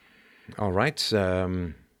All right.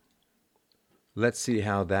 Let's see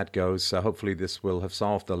how that goes. Hopefully this will have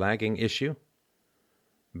solved the lagging issue,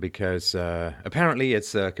 because apparently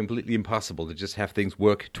it's completely impossible to just have things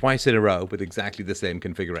work twice in a row with exactly the same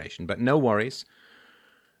configuration. But no worries.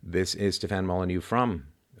 This is Stefan Molyneux from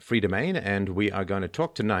Freedomain, and we are going to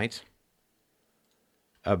talk tonight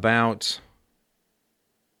about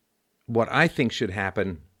what I think should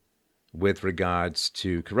happen with regards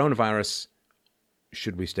to coronavirus.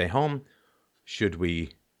 Should we stay home? Should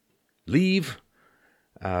we leave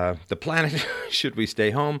the planet? Should we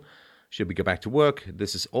stay home? Should we go back to work?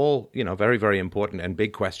 This is all, very, very important and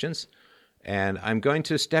big questions. And I'm going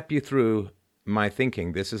to step you through my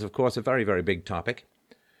thinking. This is, of course, a very, very big topic.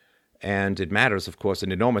 And it matters, of course,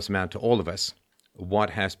 an enormous amount to all of us, what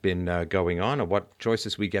has been going on or what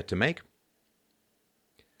choices we get to make.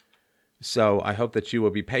 So I hope that you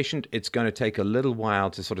will be patient. It's going to take a little while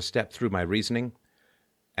to sort of step through my reasoning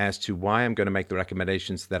as to why I'm going to make the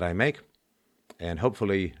recommendations that I make. And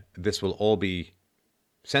hopefully this will all be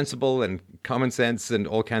sensible and common sense and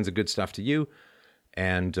all kinds of good stuff to you.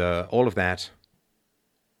 And all of that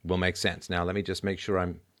will make sense. Now, let me just make sure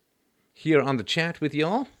I'm here on the chat with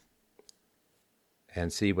y'all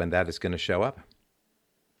and see when that is going to show up.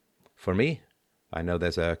 For me, I know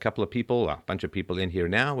there's a couple of people, a bunch of people in here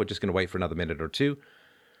now. We're just going to wait for another minute or two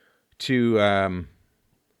to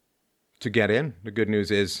get in. The good news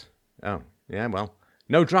is,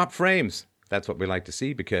 no drop frames. That's what we like to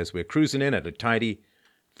see, because we're cruising in at a tidy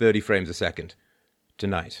 30 frames a second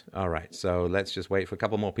tonight. All right, so let's just wait for a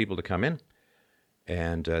couple more people to come in.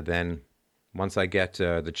 And then once I get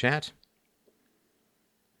the chat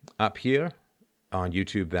up here on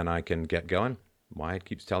YouTube, then I can get going. Why it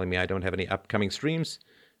keeps telling me I don't have any upcoming streams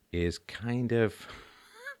is kind of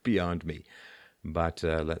beyond me. But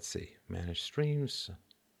let's see. Manage streams.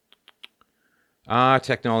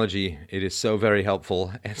 Technology. It is so very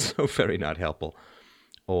helpful and so very not helpful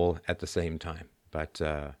all at the same time. But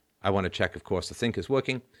I want to check, of course, the sync is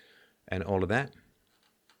working and all of that.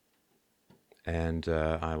 And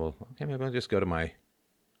maybe I'll just go to my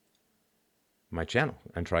channel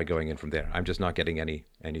and try going in from there. I'm just not getting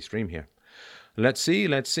any stream here. Let's see.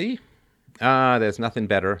 There's nothing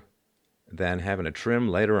better than having a trim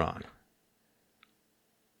later on.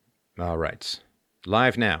 All right.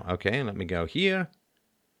 Live now. Okay, let me go here.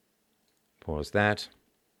 Pause that.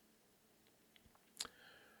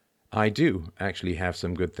 I do actually have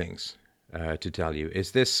some good things to tell you.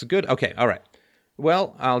 Is this good? Okay, all right.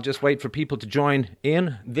 Well, I'll just wait for people to join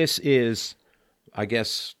in. This is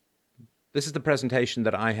the presentation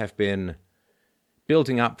that I have been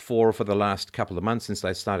building up for the last couple of months since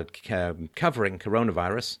I started covering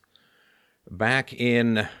coronavirus back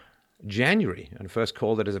in January. And first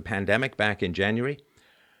called it as a pandemic back in January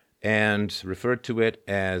and referred to it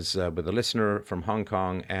as, with a listener from Hong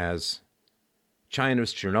Kong, as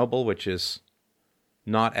China's Chernobyl, which is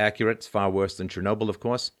not accurate. It's far worse than Chernobyl, of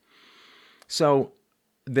course. So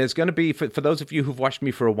there's going to be, for those of you who've watched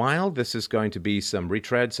me for a while, this is going to be some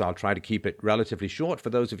retreads. I'll try to keep it relatively short. For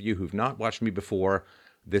those of you who've not watched me before,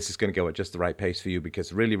 this is going to go at just the right pace for you,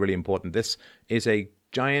 because really, really important. This is a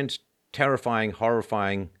giant, terrifying,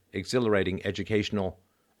 horrifying, exhilarating educational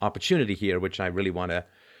opportunity here, which I really want to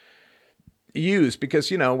use,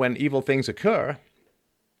 because, when evil things occur,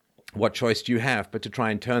 what choice do you have but to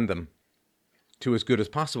try and turn them to as good as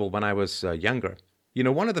possible? When I was younger,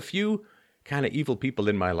 one of the few kind of evil people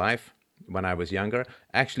in my life when I was younger,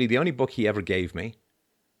 actually the only book he ever gave me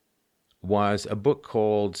was a book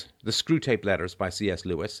called The Screwtape Letters by C.S.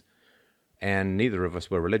 Lewis, and neither of us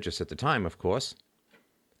were religious at the time, of course.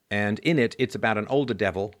 And in it, it's about an older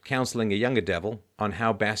devil counseling a younger devil on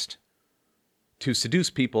how best to seduce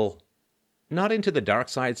people, not into the dark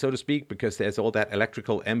side, so to speak, because there's all that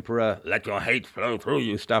electrical emperor, let your hate flow through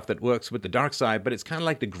you stuff that works with the dark side, but it's kind of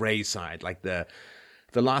like the gray side, like the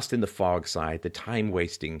lost in the fog side, the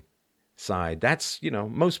time-wasting side. That's,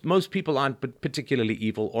 most people aren't particularly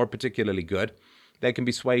evil or particularly good. They can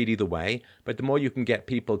be swayed either way, but the more you can get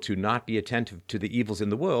people to not be attentive to the evils in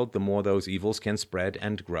the world, the more those evils can spread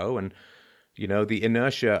and grow. And, the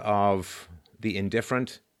inertia of the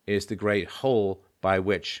indifferent is the great hole by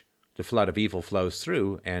which the flood of evil flows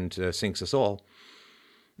through and sinks us all.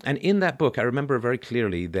 And in that book, I remember very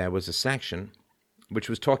clearly there was a section which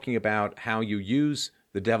was talking about how you use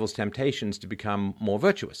the devil's temptations to become more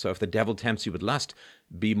virtuous. So if the devil tempts you with lust,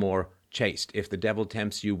 be more chaste. If the devil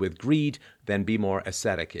tempts you with greed, then be more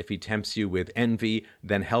ascetic. If he tempts you with envy,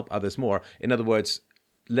 then help others more. In other words,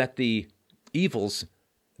 let the evils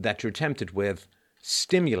that you're tempted with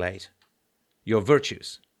stimulate your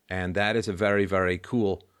virtues. And that is a very, very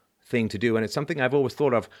cool thing to do. And it's something I've always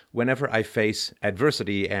thought of whenever I face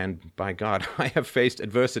adversity. And by God, I have faced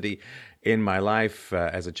adversity in my life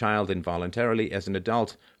as a child involuntarily, as an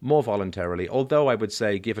adult more voluntarily. Although I would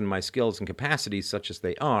say, given my skills and capacities such as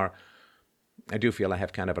they are, I do feel I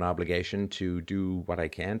have kind of an obligation to do what I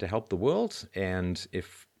can to help the world. And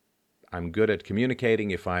if I'm good at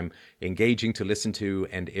communicating, if I'm engaging to listen to,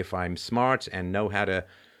 and if I'm smart and know how to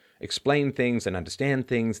explain things and understand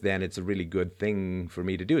things, then it's a really good thing for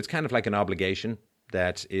me to do. It's kind of like an obligation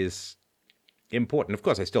that is important. Of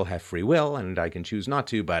course, I still have free will and I can choose not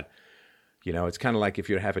to, but, it's kind of like if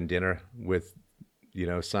you're having dinner with,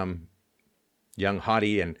 some young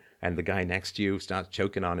hottie and the guy next to you starts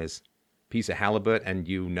choking on his piece of halibut and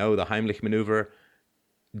the Heimlich maneuver.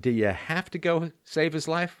 Do you have to go save his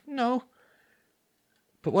life? No.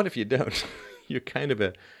 But what if you don't? You're kind of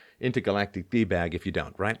a intergalactic D-bag if you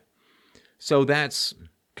don't, right? So that's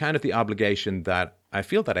kind of the obligation that I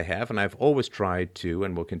feel that I have, and I've always tried to,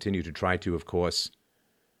 and will continue to try to, of course,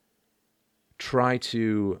 try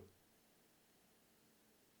to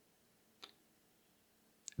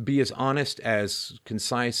be as honest, as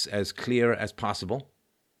concise, as clear as possible.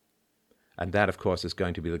 And that, of course, is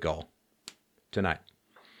going to be the goal tonight.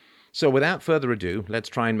 So without further ado, let's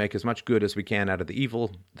try and make as much good as we can out of the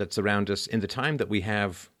evil that's around us in the time that we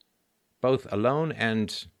have both alone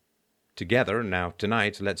and together. Now,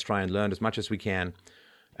 tonight, let's try and learn as much as we can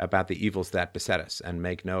about the evils that beset us, and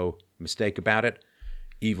make no mistake about it,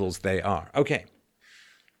 evils they are. Okay.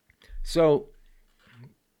 So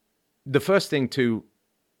the first thing to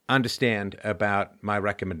understand about my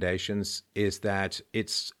recommendations is that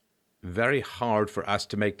it's very hard for us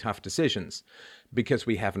to make tough decisions because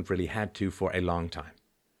we haven't really had to for a long time.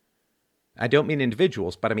 I don't mean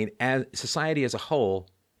individuals, but I mean as society as a whole.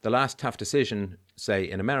 The last tough decision, say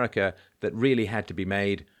in America, that really had to be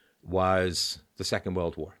made was the Second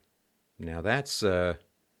World War. Now that's a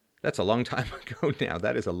long time ago now.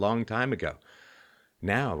 That is a long time ago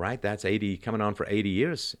now, right? That's coming on for 80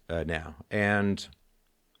 years now. And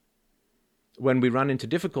when we run into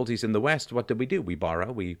difficulties in the West, what do? We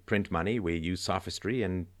borrow, we print money, we use sophistry,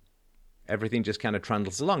 and everything just kind of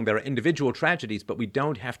trundles along. There are individual tragedies, but we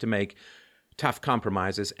don't have to make tough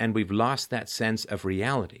compromises, and we've lost that sense of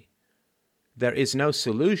reality. There is no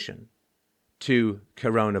solution to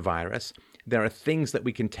coronavirus. There are things that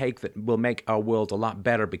we can take that will make our world a lot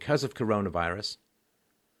better because of coronavirus,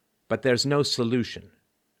 but there's no solution.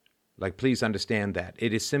 Please understand that.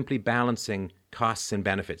 It is simply balancing costs and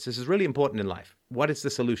benefits. This is really important in life. What is the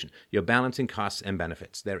solution? You're balancing costs and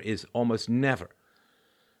benefits. There is almost never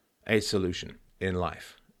a solution in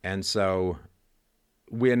life. And so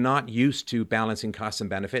we're not used to balancing costs and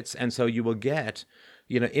benefits. And so you will get,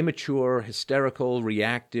 immature, hysterical,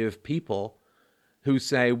 reactive people who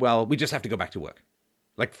say, well, we just have to go back to work.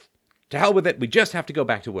 To hell with it, we just have to go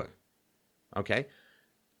back to work. Okay?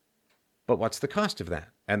 But what's the cost of that?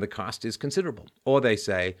 And the cost is considerable. Or they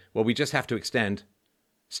say, well, we just have to extend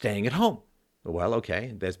staying at home. Well,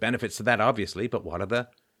 okay, there's benefits to that, obviously, but what are the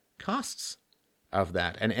costs of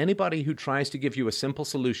that? And anybody who tries to give you a simple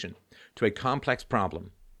solution to a complex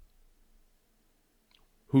problem,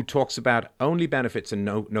 who talks about only benefits and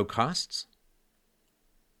no costs,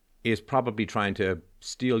 is probably trying to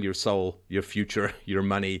steal your soul, your future, your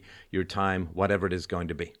money, your time, whatever it is going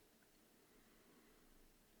to be.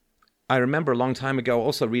 I remember a long time ago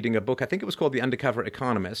also reading a book, I think it was called The Undercover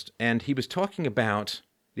Economist, and the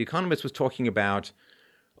economist was talking about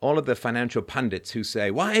all of the financial pundits who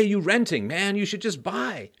say, why are you renting? Man, you should just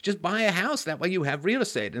buy a house. That way you have real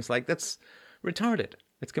estate. And it's that's retarded.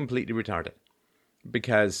 It's completely retarded.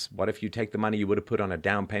 Because what if you take the money you would have put on a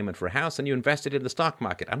down payment for a house and you invest it in the stock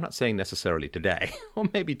market? I'm not saying necessarily today, or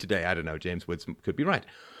maybe today, I don't know, James Woods could be right.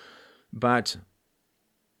 But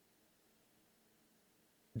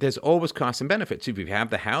there's always costs and benefits. If you have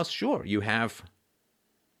the house, sure, you have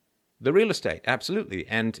the real estate, absolutely.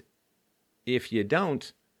 And if you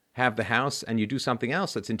don't have the house and you do something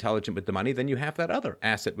else that's intelligent with the money, then you have that other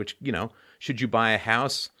asset, which, should you buy a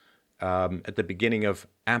house at the beginning of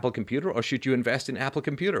Apple Computer, or should you invest in Apple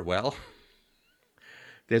Computer? Well,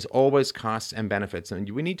 there's always costs and benefits, and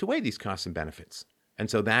we need to weigh these costs and benefits. And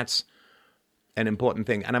so that's an important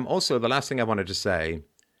thing. And the last thing I wanted to say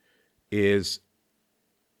is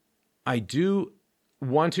I do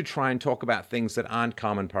want to try and talk about things that aren't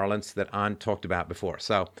common parlance, that aren't talked about before.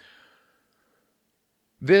 So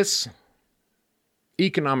this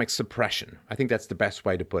economic suppression, I think that's the best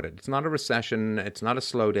way to put it. It's not a recession. It's not a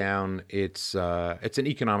slowdown. It's an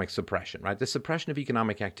economic suppression, right? The suppression of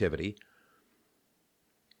economic activity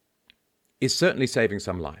is certainly saving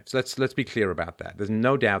some lives. Let's be clear about that. There's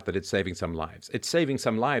no doubt that it's saving some lives. It's saving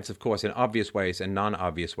some lives, of course, in obvious ways and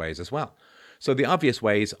non-obvious ways as well. So the obvious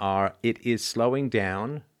ways are it is slowing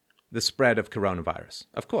down the spread of coronavirus.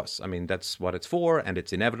 Of course, I mean, that's what it's for, and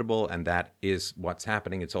it's inevitable, and that is what's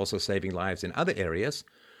happening. It's also saving lives in other areas,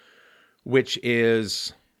 which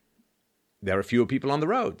is there are fewer people on the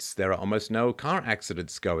roads. There are almost no car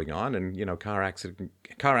accidents going on. And, you know, car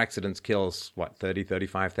accidents kills,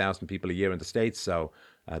 35,000 people a year in the States. So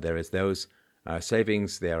there is those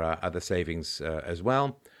savings. There are other savings as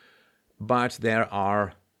well. But there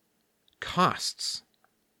are costs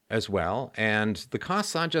as well. And the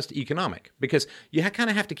costs aren't just economic, because you kind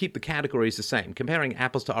of have to keep the categories the same. Comparing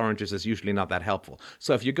apples to oranges is usually not that helpful.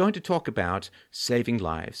 So if you're going to talk about saving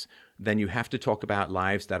lives, then you have to talk about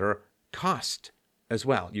lives that are cost as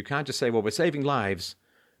well. You can't just say, well, we're saving lives,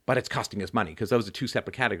 but it's costing us money, because those are two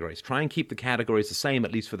separate categories. Try and keep the categories the same,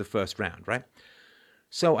 at least for the first round, right?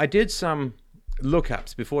 So I did some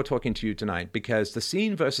lookups before talking to you tonight, because the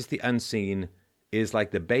seen versus the unseen is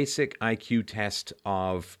like the basic IQ test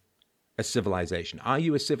of a civilization. Are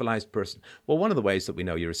you a civilized person? Well, one of the ways that we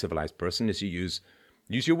know you're a civilized person is you use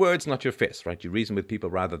your words, not your fists, right? You reason with people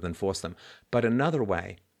rather than force them. But another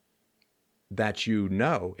way that you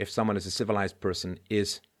know if someone is a civilized person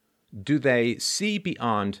is, do they see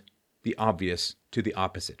beyond the obvious to the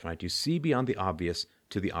opposite, right? You see beyond the obvious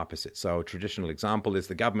to the opposite. So a traditional example is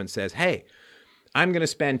the government says, hey, I'm going to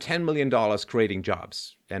spend $10 million creating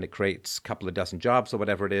jobs. And it creates a couple of dozen jobs or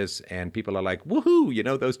whatever it is. And people are like, woohoo, you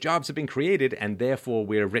know, those jobs have been created and therefore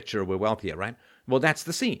we're richer, we're wealthier, right? Well, that's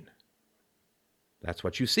the scene. That's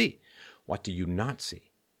what you see. What do you not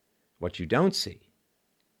see? What you don't see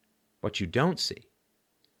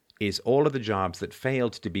is all of the jobs that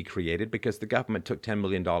failed to be created because the government took $10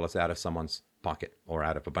 million out of someone's pocket or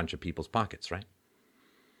out of a bunch of people's pockets, right?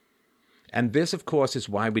 And this, of course, is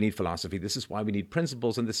why we need philosophy. This is why we need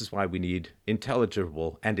principles, and this is why we need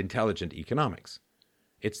intelligible and intelligent economics.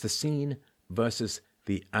 It's the seen versus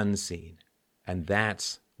the unseen. And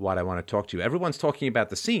that's what I want to talk to you. Everyone's talking about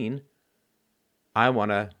the seen. I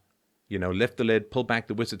want to lift the lid, pull back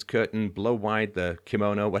the wizard's curtain, blow wide the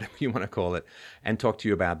kimono, whatever you want to call it, and talk to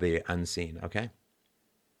you about the unseen, okay?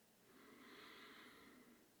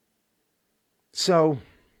 So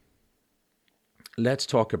let's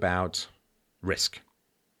talk about risk,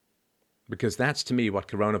 because that's, to me, what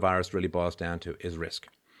coronavirus really boils down to, is risk.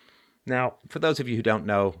 Now, for those of you who don't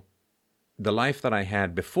know, the life that I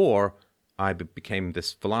had before I became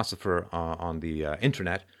this philosopher on the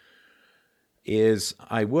internet is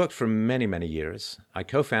I worked for many, many years. I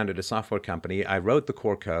co-founded a software company. I wrote the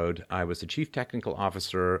core code. I was the chief technical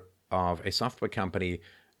officer of a software company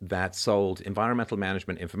that sold environmental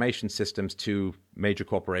management information systems to major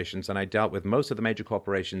corporations. And I dealt with most of the major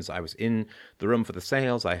corporations. I was in the room for the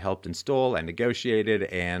sales. I helped install and negotiated.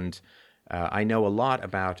 And I know a lot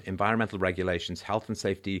about environmental regulations, health and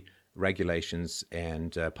safety regulations,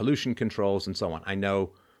 and pollution controls, and so on. I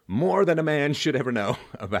know more than a man should ever know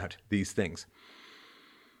about these things.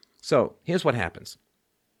 So here's what happens.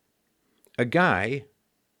 A guy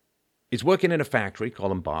is working in a factory,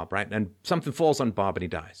 call him Bob, right? And something falls on Bob and he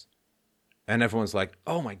dies. And everyone's like,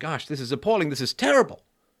 oh my gosh, this is appalling. This is terrible.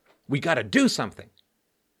 We got to do something.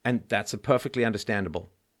 And that's a perfectly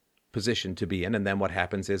understandable position to be in. And then what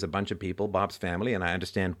happens is a bunch of people, Bob's family, and I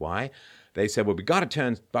understand why, they said, well, we got to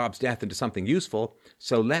turn Bob's death into something useful.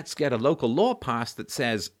 So let's get a local law passed that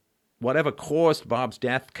says whatever caused Bob's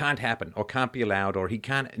death can't happen or can't be allowed, or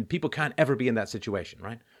people can't ever be in that situation,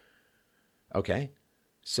 right? Okay.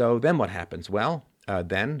 So then what happens? Well,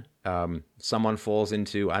 then someone falls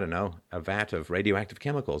into, I don't know, a vat of radioactive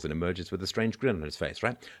chemicals and emerges with a strange grin on his face,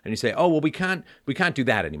 right? And you say, oh, well, we can't do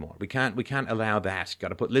that anymore. We can't allow that. You got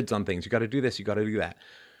to put lids on things. You got to do this. You got to do that.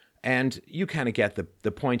 And you kind of get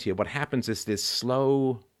the point here. What happens is this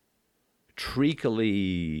slow,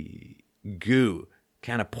 treacly goo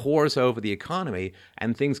kind of pours over the economy,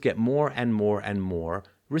 and things get more and more and more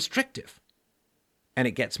restrictive. And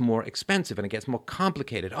it gets more expensive, and it gets more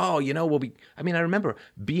complicated. Oh, I remember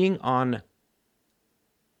being on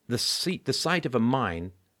the site of a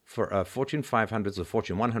mine for a Fortune 500 or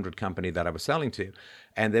Fortune 100 company that I was selling to,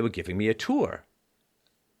 and they were giving me a tour.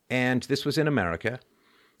 And this was in America.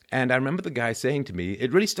 And I remember the guy saying to me,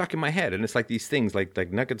 it really stuck in my head. And it's like these things, like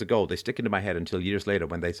nuggets of gold, they stick into my head until years later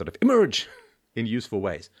when they sort of emerge in useful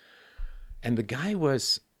ways. And the guy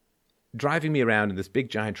was driving me around in this big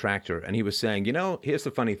giant tractor, and he was saying, here's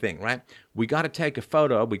the funny thing, right? We got to take a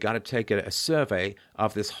photo, we got to take a survey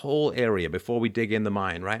of this whole area before we dig in the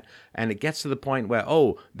mine, right? And it gets to the point where,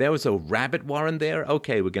 there was a rabbit warren there.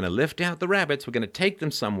 Okay, we're going to lift out the rabbits, we're going to take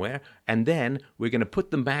them somewhere, and then we're going to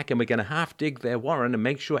put them back, and we're going to half dig their warren and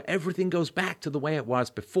make sure everything goes back to the way it was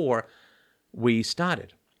before we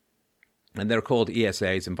started. And they're called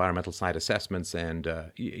ESAs, environmental site assessments. And,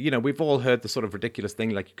 we've all heard the sort of ridiculous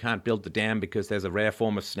thing like you can't build the dam because there's a rare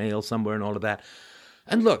form of snail somewhere and all of that.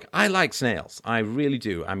 And look, I like snails. I really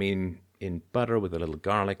do. I mean, in butter with a little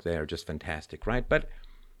garlic, they're just fantastic, right? But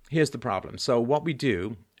here's the problem. So what we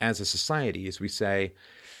do as a society is we say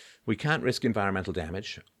we can't risk environmental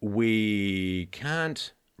damage. We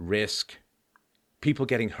can't risk people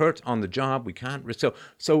getting hurt on the job. We can't risk.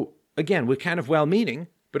 So again, we're kind of well-meaning.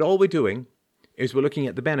 But all we're doing is we're looking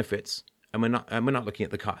at the benefits, and we're not looking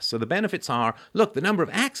at the costs. So the benefits are, look, the number of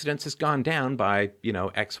accidents has gone down by,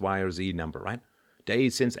 X, Y, or Z number, right?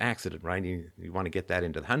 Days since accident, right? You want to get that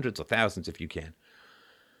into the hundreds or thousands if you can.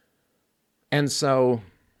 And so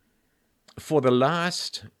for the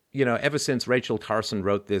last, ever since Rachel Carson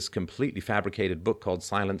wrote this completely fabricated book called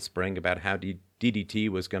Silent Spring about how DDT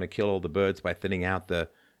was going to kill all the birds by thinning out the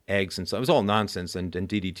eggs, and so it was all nonsense, and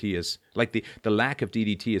DDT is like the lack of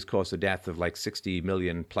DDT has caused the death of like 60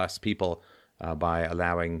 million plus people by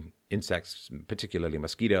allowing insects, particularly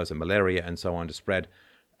mosquitoes and malaria and so on, to spread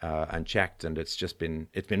unchecked, and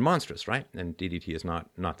it's been monstrous, right? And DDT is not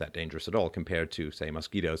that dangerous at all compared to, say,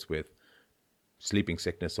 mosquitoes with sleeping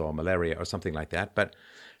sickness or malaria or something like that. But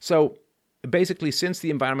so basically, since the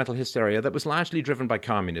environmental hysteria that was largely driven by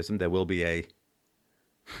communism, there will be a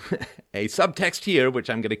subtext here, which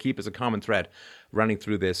I'm going to keep as a common thread running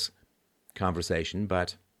through this conversation,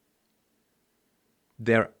 but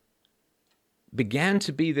there began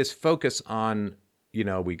to be this focus on,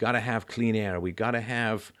 we got to have clean air, we got to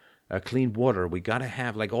have clean water, we got to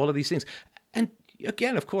have like all of these things. And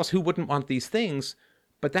again, of course, who wouldn't want these things?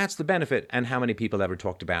 But that's the benefit. And how many people ever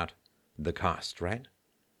talked about the cost, right?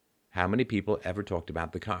 How many people ever talked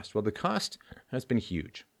about the cost? Well, the cost has been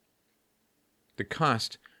huge. The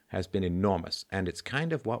cost has been enormous, and it's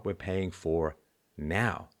kind of what we're paying for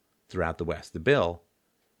now throughout the West. The bill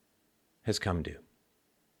has come due.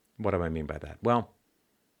 What do I mean by that? Well,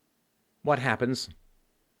 what happens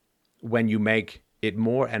when you make it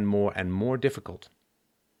more and more and more difficult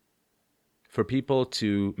for people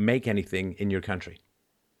to make anything in your country?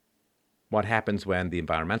 What happens when the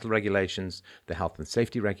environmental regulations, the health and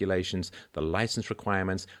safety regulations, the license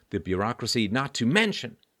requirements, the bureaucracy, not to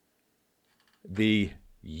mention the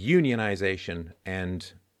unionization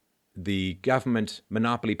and the government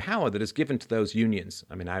monopoly power that is given to those unions.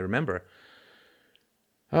 I mean, I remember,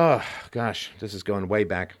 this is going way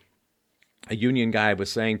back. A union guy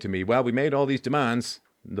was saying to me, well, we made all these demands,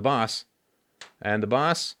 the boss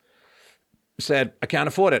said, I can't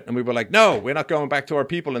afford it. And we were like, no, we're not going back to our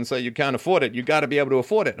people and say you can't afford it. You got to be able to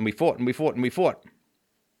afford it. And we fought and we fought and we fought.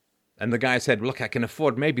 And the guy said, look, I can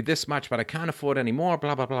afford maybe this much, but I can't afford any more,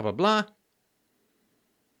 blah, blah, blah, blah, blah.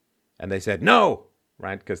 And they said, no,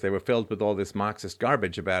 right? Because they were filled with all this Marxist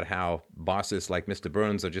garbage about how bosses like Mr.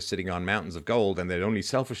 Burns are just sitting on mountains of gold and they're only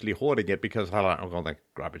selfishly hoarding it because all that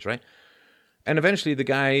garbage, right? And eventually the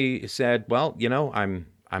guy said, well, I'm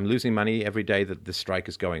losing money every day that this strike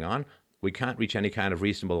is going on. We can't reach any kind of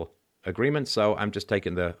reasonable agreement, so I'm just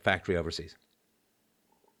taking the factory overseas.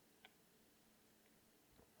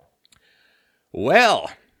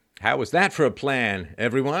 Well, how was that for a plan,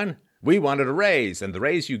 everyone? We wanted a raise, and the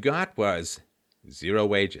raise you got was 0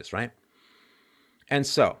 wages, right? And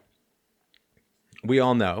so, we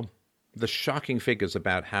all know the shocking figures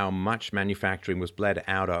about how much manufacturing was bled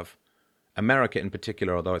out of America in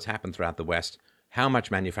particular, although it's happened throughout the West, how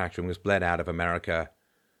much manufacturing was bled out of America.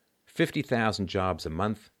 50,000 jobs a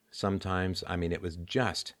month sometimes. I mean, it was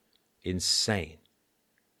just insane.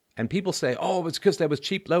 And people say, oh, it's because there was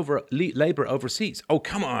cheap labor overseas. Oh,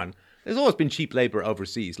 come on. There's always been cheap labor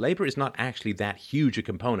overseas. Labor is not actually that huge a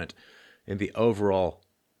component in the overall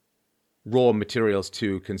raw materials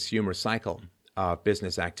to consumer cycle of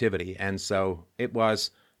business activity. And so it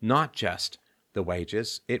was not just the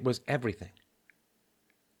wages, it was everything.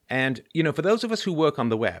 And, for those of us who work on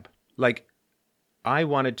the web, like I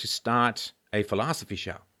wanted to start a philosophy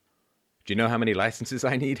show. Do you know how many licenses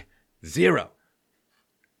I need? 0.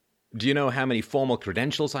 Do you know how many formal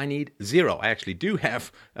credentials I need? 0. I actually do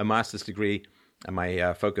have a master's degree, and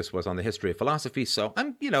my focus was on the history of philosophy, so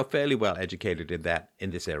I'm, fairly well educated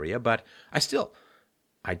in this area, but I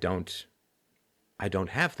I don't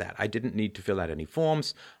have that. I didn't need to fill out any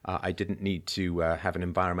forms. I didn't need to have an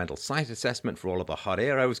environmental site assessment for all of the hot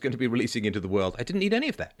air I was going to be releasing into the world. I didn't need any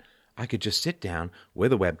of that. I could just sit down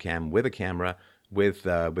with a webcam, with a camera, with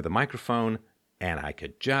a microphone, and I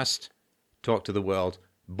could just talk to the world.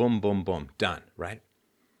 Boom, boom, boom. Done, right?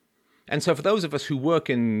 And so for those of us who work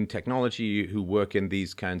in technology, who work in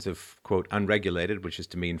these kinds of, quote, unregulated, which is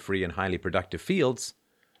to mean free and highly productive fields,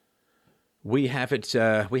 we have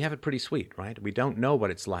it pretty sweet, right? We don't know what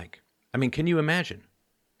it's like. I mean, can you imagine?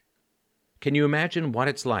 Can you imagine what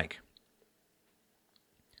it's like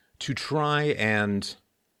to try and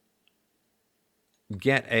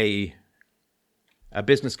get a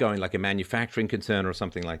business going, like a manufacturing concern or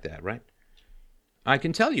something like that, right? I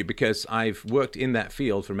can tell you because I've worked in that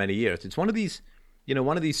field for many years. It's one of these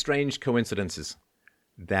strange coincidences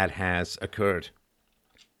that has occurred,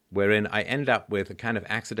 wherein I end up with a kind of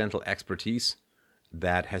accidental expertise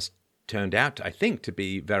that has turned out, I think, to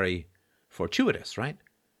be very fortuitous, right?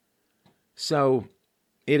 So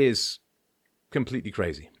it is completely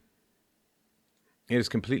crazy. It is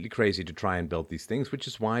completely crazy to try and build these things, which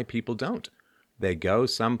is why people don't. They go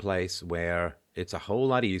someplace where it's a whole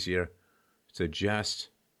lot easier to just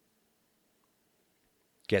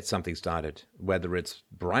get something started, whether it's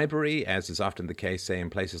bribery, as is often the case, say, in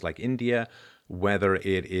places like India, whether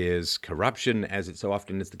it is corruption, as it so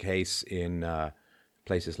often is the case in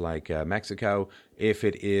places like Mexico, if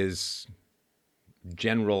it is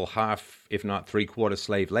general half, if not three-quarter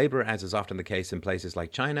slave labor, as is often the case in places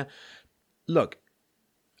like China. Look,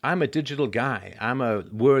 I'm a digital guy. I'm a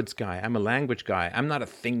words guy. I'm a language guy. I'm not a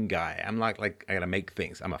thing guy. I'm not like I got to make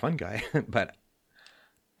things. I'm a fun guy, but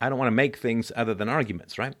I don't want to make things other than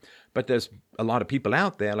arguments, right? But there's a lot of people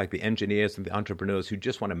out there, like the engineers and the entrepreneurs, who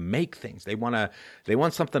just want to make things. They want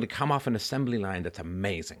something to come off an assembly line that's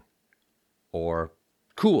amazing or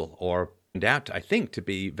cool or turned out, I think, to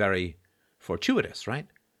be very fortuitous, right?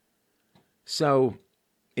 So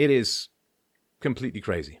it is completely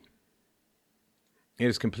crazy. It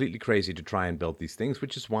is completely crazy to try and build these things,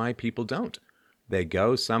 which is why people don't. They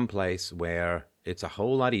go someplace where it's a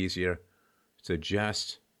whole lot easier to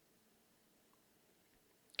just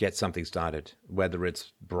get something started, whether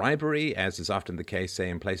it's bribery, as is often the case, say,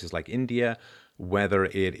 in places like India, whether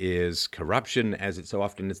it is corruption, as it so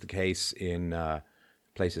often is the case in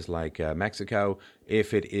places like Mexico,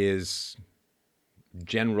 if it is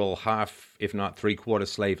general half, if not three-quarter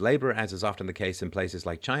slave labor, as is often the case in places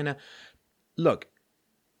like China. Look,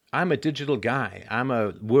 I'm a digital guy. I'm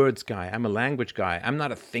a words guy. I'm a language guy. I'm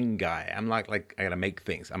not a thing guy. I'm not like I got to make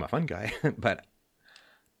things. I'm a fun guy, but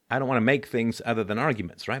I don't want to make things other than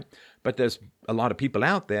arguments, right? But there's a lot of people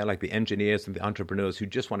out there, like the engineers and the entrepreneurs, who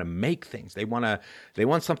just want to make things. They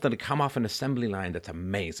want something to come off an assembly line that's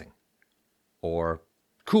amazing or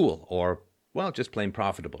cool or, well, just plain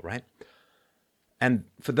profitable, right? And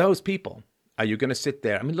for those people, are you going to sit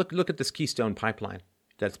there? I mean, look at this Keystone Pipeline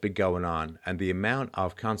that's been going on, and the amount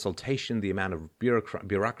of consultation, the amount of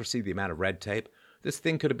bureaucracy, the amount of red tape. This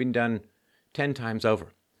thing could have been done 10 times over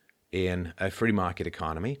in a free market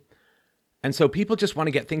economy. And so people just want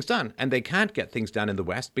to get things done, and they can't get things done in the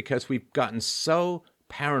West because we've gotten so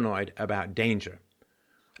paranoid about danger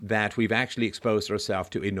that we've actually exposed ourselves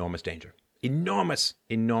to enormous danger. Enormous,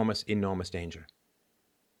 enormous, enormous danger.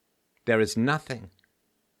 There is nothing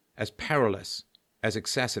as perilous as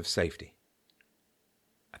excessive safety.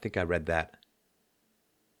 I think I read that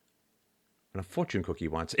on a fortune cookie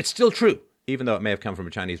once. It's still true, even though it may have come from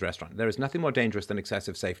a Chinese restaurant. There is nothing more dangerous than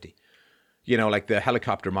excessive safety. You know, like the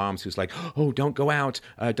helicopter moms who's like, oh, don't go out.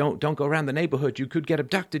 Don't go around the neighborhood. You could get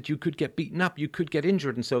abducted. You could get beaten up. You could get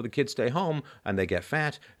injured. And so the kids stay home and they get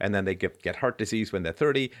fat and then they get heart disease when they're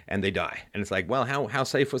 30 and they die. And it's like, well, how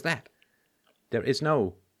safe was that? There is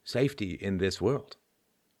no safety in this world.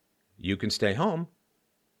 You can stay home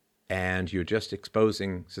and you're just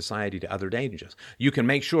exposing society to other dangers. You can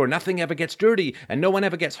make sure nothing ever gets dirty and no one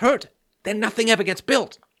ever gets hurt. Then nothing ever gets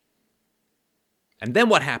built. And then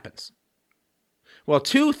what happens? Well,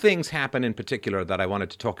 two things happen in particular that I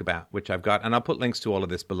wanted to talk about, which I've got, and I'll put links to all of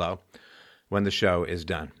this below when the show is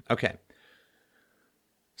done. Okay.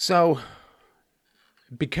 So,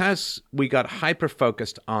 because we got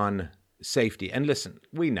hyper-focused on safety, and listen,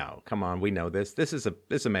 we know this. This is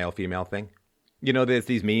a male-female thing. You know, there's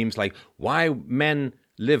these memes like, why men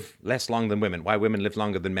live less long than women, why women live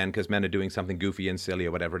longer than men because men are doing something goofy and silly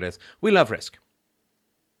or whatever it is. We love risk.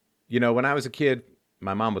 You know, when I was a kid,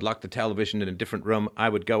 my mom would lock the television in a different room. I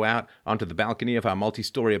would go out onto the balcony of our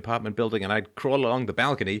multi-story apartment building and I'd crawl along the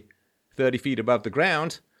balcony 30 feet above the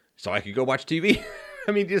ground so I could go watch TV.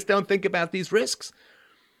 I mean, you just don't think about these risks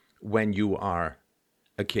when you are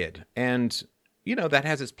a kid. And that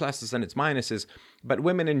has its pluses and its minuses. But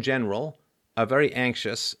women in general are very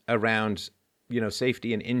anxious around,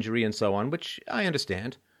 safety and injury and so on, which I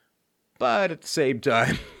understand. But at the same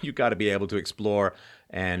time, you got to be able to explore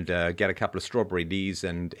and get a couple of strawberry knees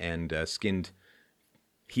and skinned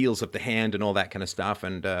heels of the hand and all that kind of stuff.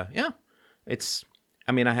 And I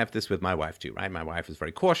have this with my wife too, right? My wife is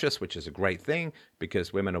very cautious, which is a great thing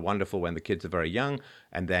because women are wonderful when the kids are very young.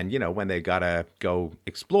 And then, when they got to go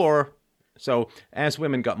explore. So as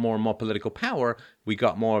women got more and more political power, we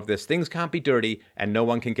got more of this, things can't be dirty and no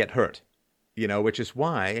one can get hurt, which is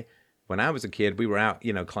why when I was a kid, we were out,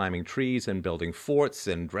 climbing trees and building forts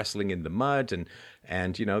and wrestling in the mud.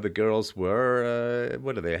 And the girls were,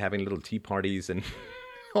 having little tea parties and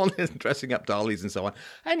all this, dressing up dollies and so on.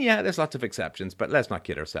 And yeah, there's lots of exceptions, but let's not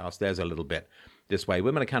kid ourselves. There's a little bit this way.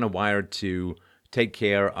 Women are kind of wired to take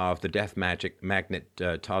care of the death magnet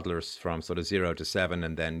toddlers from sort of 0 to 7.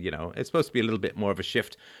 And then, it's supposed to be a little bit more of a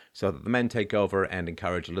shift so that the men take over and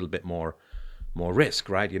encourage a little bit more risk,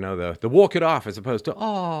 right? The walk it off as opposed to,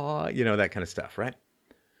 that kind of stuff, right?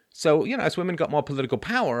 So, as women got more political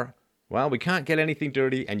power, well, we can't get anything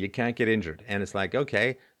dirty and you can't get injured. And it's like,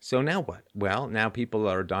 okay, so now what? Well, now people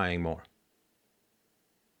are dying more.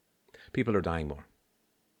 People are dying more.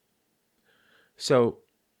 So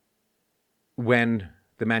when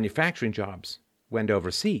the manufacturing jobs went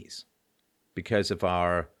overseas because of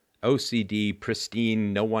our OCD,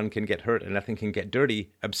 pristine, no one can get hurt and nothing can get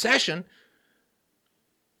dirty obsession,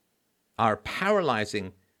 our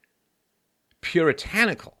paralyzing,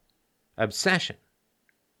 puritanical obsession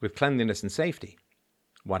with cleanliness and safety,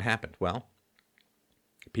 what happened? Well,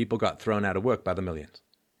 people got thrown out of work by the millions.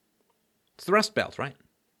 It's the Rust Belt, right?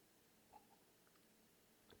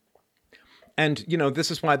 And,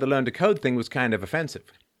 this is why the learn to code thing was kind of offensive.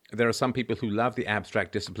 There are some people who love the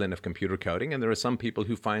abstract discipline of computer coding, and there are some people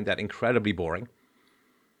who find that incredibly boring.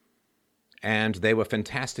 And they were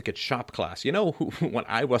fantastic at shop class. What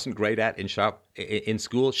I wasn't great at in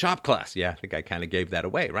school? Shop class. Yeah, I think I kind of gave that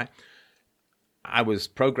away, right? I was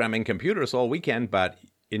programming computers all weekend, but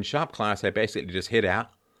in shop class, I basically just hid out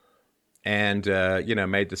and,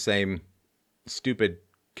 made the same stupid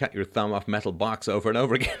cut your thumb off metal box over and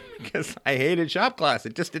over again because I hated shop class.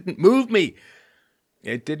 It just didn't move me.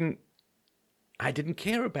 I didn't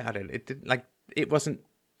care about it. It wasn't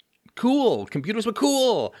cool. Computers were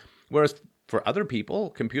cool. Whereas for other people,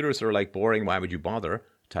 computers are like boring. Why would you bother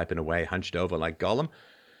typing away hunched over like Gollum?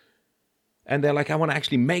 And they're like, I want to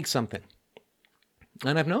actually make something.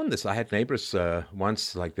 And I've known this. I had neighbors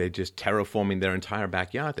once, like they just terraforming their entire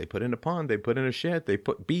backyard. They put in a pond, they put in a shed, they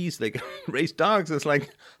put bees, they raise dogs. It's like,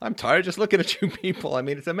 I'm tired just looking at you people. I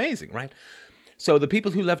mean, it's amazing, right? So the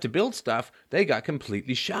people who love to build stuff, they got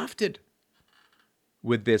completely shafted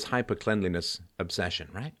with this hyper-cleanliness obsession,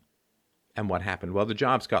 right? And what happened? Well, the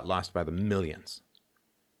jobs got lost by the millions.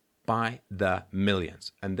 By the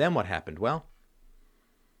millions. And then what happened? Well,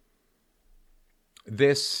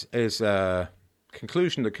 this is a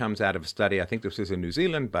conclusion that comes out of a study. I think this is in New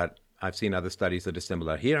Zealand, but I've seen other studies that are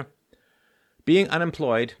similar here. Being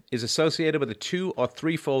unemployed is associated with a 2- or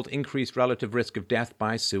 3-fold increased relative risk of death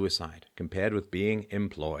by suicide compared with being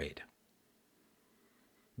employed.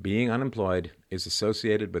 Being unemployed is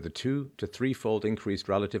associated with a 2- to 3-fold increased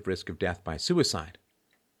relative risk of death by suicide.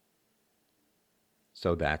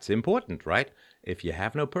 So that's important, right? If you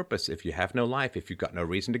have no purpose, if you have no life, if you've got no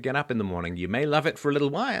reason to get up in the morning, you may love it for a little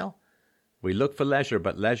while. We look for leisure,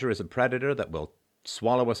 but leisure is a predator that will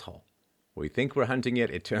swallow us whole. We think we're hunting it.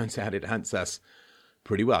 It turns out it hunts us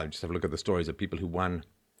pretty well. Just have a look at the stories of people who won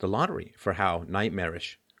the lottery for how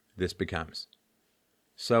nightmarish this becomes.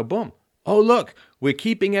 So, boom. Oh, look, we're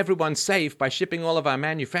keeping everyone safe by shipping all of our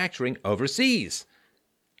manufacturing overseas.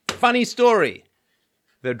 Funny story.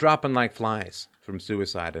 They're dropping like flies from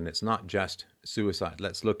suicide, and it's not just suicide.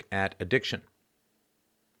 Let's look at addiction.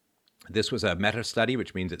 This was a meta-study,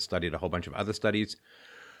 which means it studied a whole bunch of other studies.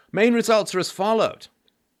 Main results are as followed.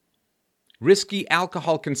 Risky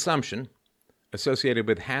alcohol consumption associated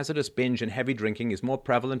with hazardous binge and heavy drinking is more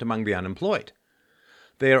prevalent among the unemployed.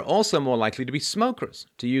 They are also more likely to be smokers,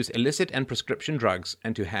 to use illicit and prescription drugs,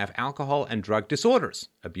 and to have alcohol and drug disorders,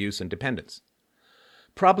 abuse and dependence.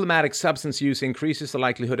 Problematic substance use increases the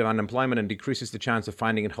likelihood of unemployment and decreases the chance of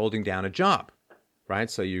finding and holding down a job, right?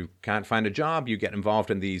 So you can't find a job, you get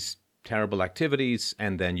involved in these terrible activities,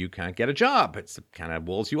 and then you can't get a job. It kind of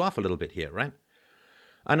walls you off a little bit here, right?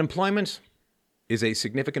 Unemployment is a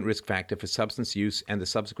significant risk factor for substance use and the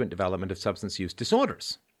subsequent development of substance use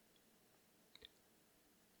disorders.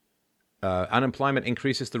 Unemployment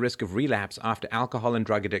increases the risk of relapse after alcohol and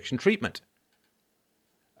drug addiction treatment.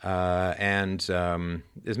 and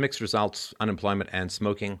there's mixed results, unemployment and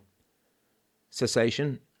smoking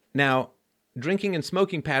cessation. Now, drinking and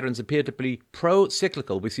smoking patterns appear to be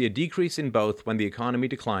pro-cyclical. We see a decrease in both when the economy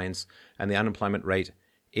declines and the unemployment rate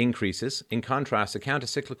increases. In contrast, a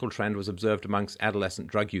counter-cyclical trend was observed amongst adolescent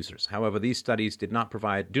drug users. However, these studies do not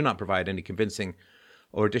provide any convincing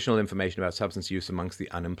or additional information about substance use amongst the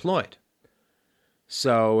unemployed.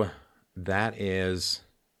 So that is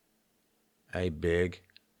a big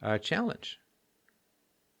challenge.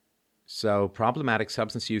 So problematic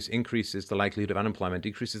substance use increases the likelihood of unemployment,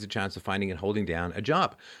 decreases the chance of finding and holding down a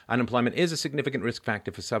job. Unemployment is a significant risk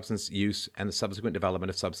factor for substance use and the subsequent development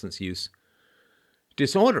of substance use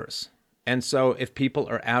disorders. And so if people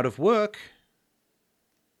are out of work,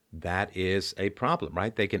 that is a problem,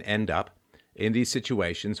 right? They can end up in these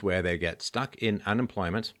situations where they get stuck in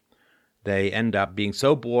unemployment. They end up being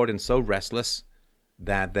so bored and so restless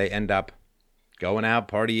that they end up going out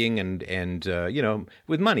partying and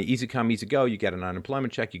with money, easy come, easy go. You get an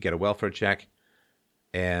unemployment check, you get a welfare check,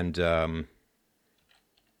 and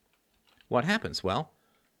what happens? Well,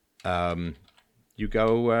 you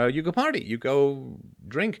go party, you go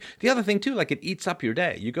drink. The other thing too, like it eats up your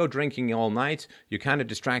day. You go drinking all night, you're kind of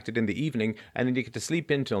distracted in the evening, and then you get to sleep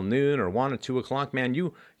until noon or 1 or 2 o'clock. Man,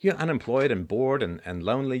 you're unemployed and bored and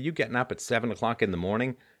lonely. You getting up at 7 o'clock in the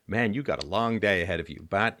morning. Man, you got a long day ahead of you.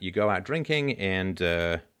 But you go out drinking and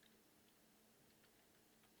then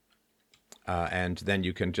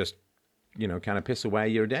you can just, kind of piss away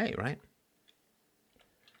your day, right?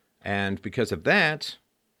 And because of that,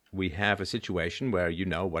 we have a situation where you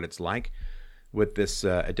know what it's like with this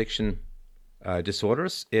addiction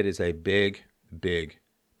disorders. It is a big, big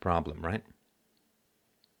problem, right?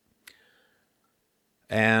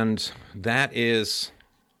 And that is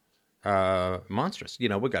monstrous.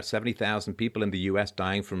 We've got 70,000 people in the U.S.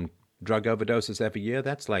 dying from drug overdoses every year.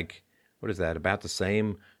 That's like, what is that, about the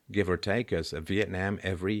same, give or take, as Vietnam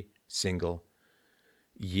every single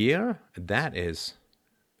year? That is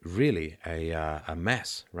really a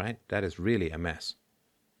mess, right? That is really a mess.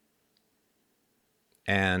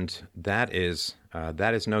 And that is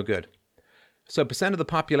no good. So percent of the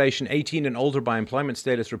population 18 and older by employment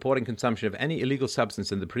status reporting consumption of any illegal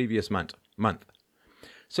substance in the previous month.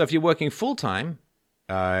 So if you're working full-time,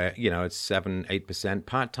 it's 7, 8%,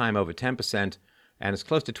 part-time over 10%, and it's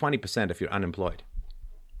close to 20% if you're unemployed.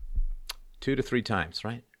 2 to 3 times,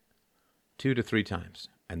 right? 2 to 3 times.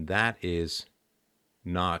 And that is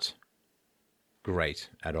not great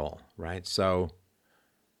at all, right? So,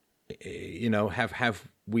 have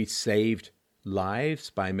we saved lives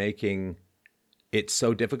by making it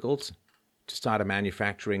so difficult to start a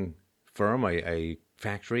manufacturing firm, a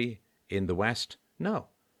factory in the West? No.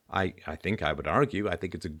 I think I would argue, I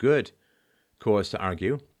think it's a good cause to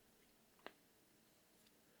argue,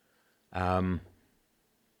 that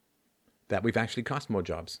we've actually cost more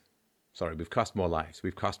jobs. Sorry, we've cost more lives.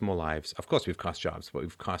 We've cost more lives. Of course, we've cost jobs, but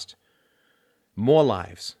we've cost more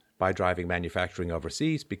lives by driving manufacturing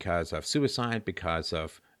overseas because of suicide, because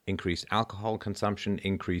of increased alcohol consumption,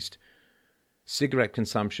 increased cigarette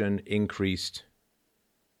consumption, increased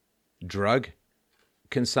drug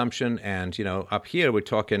consumption. And, up here we're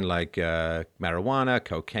talking like marijuana,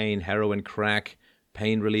 cocaine, heroin, crack,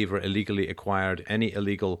 pain reliever, illegally acquired, any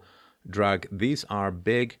illegal drug. These are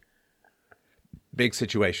big, big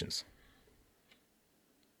situations.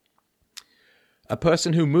 A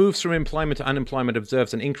person who moves from employment to unemployment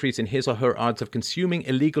observes an increase in his or her odds of consuming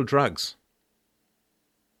illegal drugs.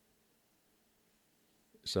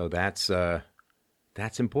 So that's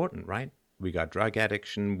important, right? We got drug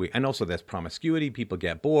addiction, and also there's promiscuity. People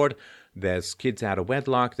get bored. There's kids out of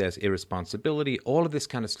wedlock. There's irresponsibility. All of this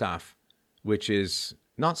kind of stuff, which is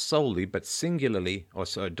not solely but singularly or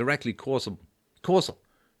so directly causal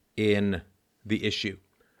in the issue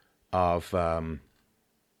of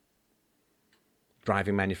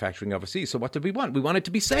driving manufacturing overseas. So what did we want? We want it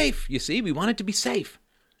to be safe. You see, we want it to be safe.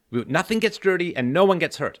 Nothing gets dirty and no one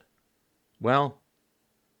gets hurt. Well,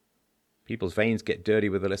 people's veins get dirty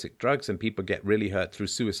with illicit drugs and people get really hurt through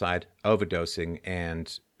suicide, overdosing,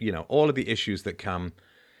 and, all of the issues that come.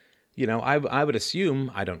 I would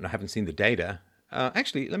assume, I don't know, I haven't seen the data.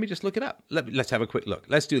 Actually, let me just look it up. Let's have a quick look.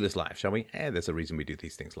 Let's do this live, shall we? There's a reason we do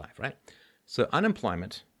these things live, right? So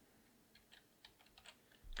unemployment.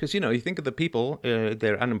 Because, you think of the people,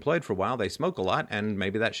 they're unemployed for a while, they smoke a lot, and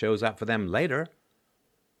maybe that shows up for them later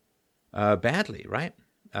badly, right?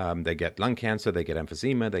 They get lung cancer, they get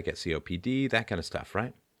emphysema, they get COPD, that kind of stuff,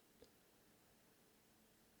 right?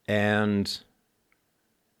 And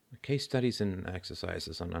case studies and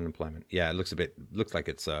exercises on unemployment. Yeah, it looks like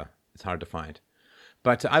it's hard to find.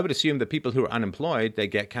 But I would assume that people who are unemployed, they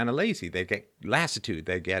get kind of lazy. They get lassitude.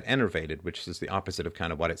 They get enervated, which is the opposite of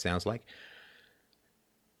kind of what it sounds like.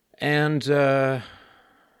 And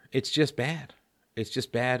it's just bad. It's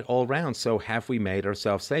just bad all round. So have we made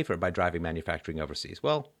ourselves safer by driving manufacturing overseas?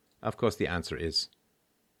 Well, of course, the answer is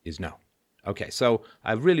no. Okay, so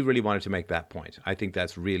I really, really wanted to make that point. I think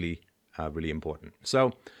that's really, really important.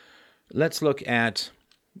 So let's look at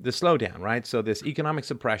the slowdown, right? So this economic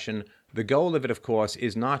suppression, the goal of it, of course,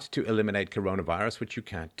 is not to eliminate coronavirus, which you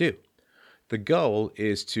can't do. The goal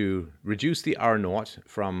is to reduce the R naught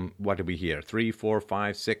from, what did we hear, 3, 4,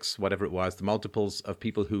 5, 6, whatever it was, the multiples of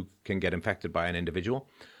people who can get infected by an individual,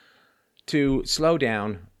 to slow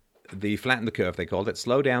down flatten the curve, they called it,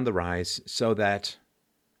 slow down the rise so that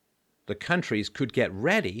the countries could get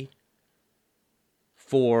ready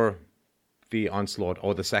for the onslaught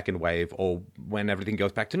or the second wave, or when everything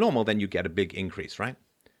goes back to normal, then you get a big increase, right?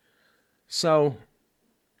 So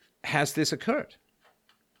has this occurred?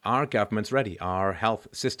 Are governments ready? Are health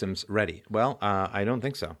systems ready? Well, I don't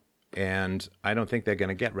think so. And I don't think they're going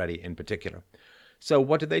to get ready in particular. So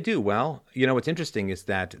what did they do? Well, what's interesting is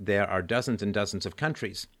that there are dozens and dozens of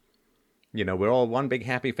countries. We're all one big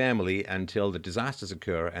happy family until the disasters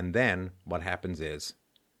occur. And then what happens is,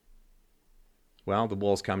 well, the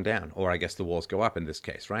walls come down, or I guess the walls go up in this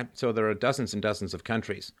case, right? So there are dozens and dozens of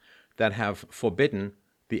countries that have forbidden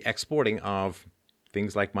the exporting of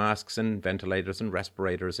things like masks and ventilators and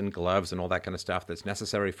respirators and gloves and all that kind of stuff that's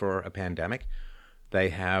necessary for a pandemic. They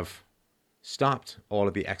have stopped all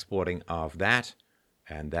of the exporting of that,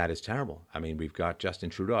 and that is terrible. I mean, we've got Justin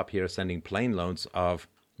Trudeau up here sending plane loads of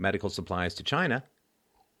medical supplies to China.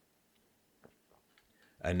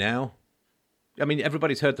 And now, I mean,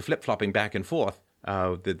 everybody's heard the flip-flopping back and forth.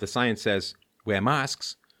 The science says wear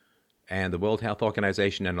masks, and the World Health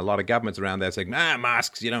Organization and a lot of governments around there saying,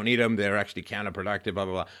 masks, you don't need them. They're actually counterproductive, blah,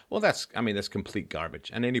 blah, blah. Well, that's complete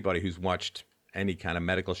garbage. And anybody who's watched any kind of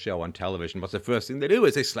medical show on television, what's the first thing they do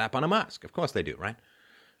is they slap on a mask. Of course they do, right?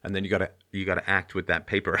 And then you gotta act with that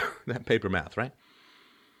paper mouth, right?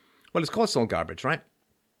 Well, it's called all garbage, right?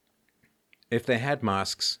 If they had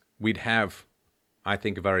masks, we'd have, I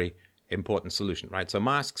think, a very important solution, right? So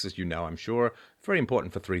masks, as you know, I'm sure, very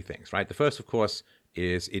important for three things, right? The first, of course,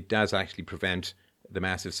 is it does actually prevent the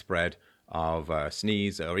massive spread of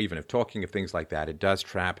sneeze or even of talking, of things like that. It does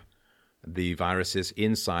trap the viruses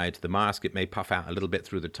inside the mask. It may puff out a little bit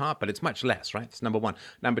through the top, but it's much less, right? That's number one.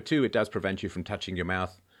 Number two, it does prevent you from touching your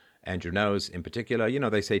mouth and your nose in particular.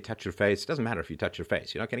 They say touch your face. It doesn't matter if you touch your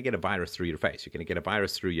face. You're not going to get a virus through your face. You're going to get a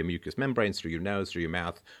virus through your mucous membranes, through your nose, through your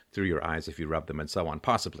mouth, through your eyes if you rub them and so on,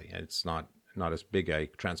 possibly. It's not as big a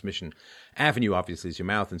transmission avenue, obviously, as your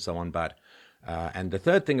mouth and so on. But and the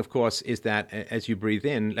third thing, of course, is that as you breathe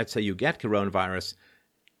in, let's say you get coronavirus,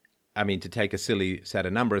 I mean, to take a silly set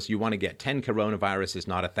of numbers, you want to get 10 coronaviruses,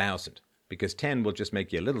 not 1,000. Because 10 will just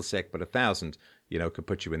make you a little sick, but 1,000, could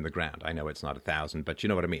put you in the ground. I know it's not 1,000, but you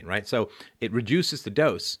know what I mean, right? So it reduces the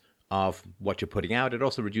dose of what you're putting out. It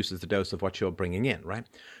also reduces the dose of what you're bringing in, right?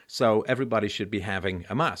 So everybody should be having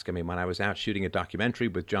a mask. I mean, when I was out shooting a documentary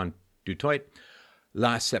with John Dutoit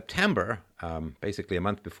last September, basically a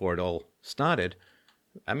month before it all started,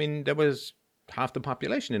 I mean, there was half the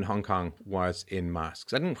population in Hong Kong was in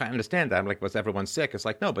masks. I didn't quite understand that. I'm like, was everyone sick? It's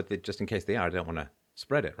like, no, but just in case they are, they don't want to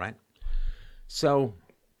spread it, right? So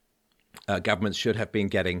governments should have been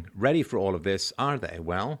getting ready for all of this, are they?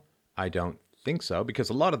 Well, I don't think so, because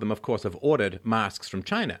a lot of them, of course, have ordered masks from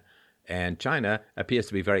China. And China appears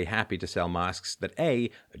to be very happy to sell masks that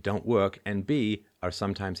A, don't work, and B, are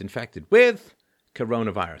sometimes infected with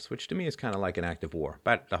coronavirus, which to me is kind of like an act of war.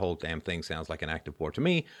 But the whole damn thing sounds like an act of war to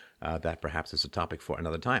me. That perhaps is a topic for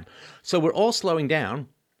another time. So we're all slowing down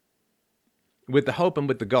with the hope and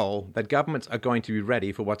with the goal that governments are going to be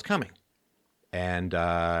ready for what's coming. And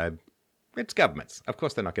it's governments. Of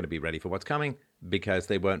course, they're not going to be ready for what's coming because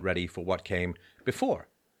they weren't ready for what came before.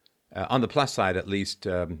 On the plus side, at least,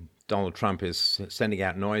 Donald Trump is sending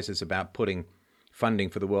out noises about putting funding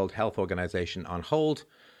for the World Health Organization on hold.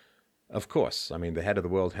 Of course, I mean, the head of the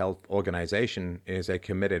World Health Organization is a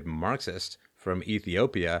committed Marxist from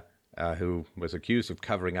Ethiopia who was accused of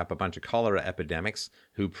covering up a bunch of cholera epidemics,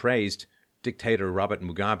 who praised dictator Robert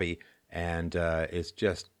Mugabe, and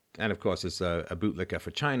of course, is a bootlicker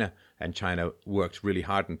for China, and China worked really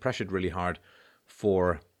hard and pressured really hard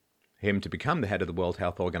for him to become the head of the World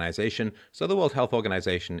Health Organization. So the World Health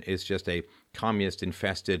Organization is just a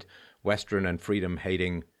communist-infested, Western and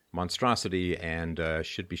freedom-hating monstrosity, and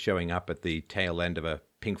should be showing up at the tail end of a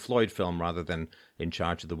Pink Floyd film rather than in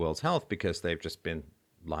charge of the world's health, because they've just been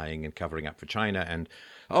lying and covering up for China. And,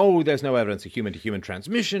 oh, there's no evidence of human-to-human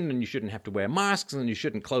transmission, and you shouldn't have to wear masks, and you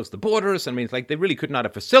shouldn't close the borders. I mean, it's like they really could not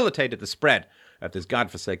have facilitated the spread of this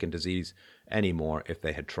godforsaken disease anymore if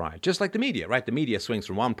they had tried. Just like the media, right? The media swings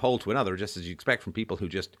from one pole to another, just as you expect from people who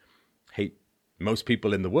just hate most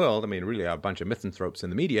people in the world. I mean, really are a bunch of misanthropes in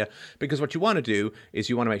the media, because what you want to do is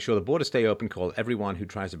you want to make sure the borders stay open, call everyone who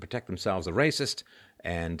tries to protect themselves a racist,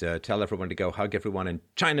 and tell everyone to go hug everyone in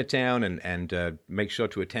Chinatown, and make sure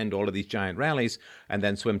to attend all of these giant rallies, and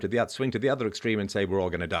then swing to the other extreme and say we're all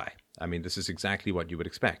going to die. I mean, this is exactly what you would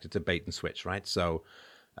expect. It's a bait and switch, right? So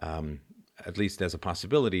at least there's a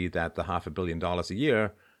possibility that the $500 million a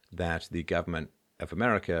year that the government of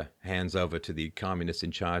America hands over to the communists in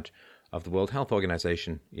charge of the World Health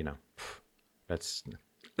Organization, let's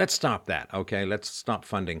stop that, okay? Let's stop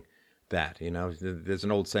funding that. There's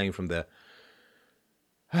an old saying from the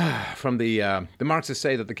Marxists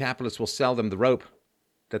say that the capitalists will sell them the rope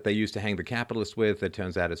that they used to hang the capitalists with. It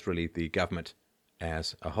turns out it's really the government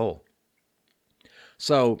as a whole.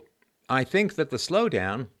 So I think that the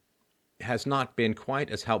slowdown has not been quite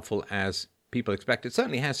as helpful as people expect. It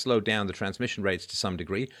certainly has slowed down the transmission rates to some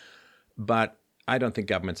degree, but I don't think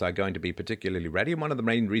governments are going to be particularly ready. And one of the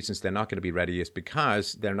main reasons they're not going to be ready is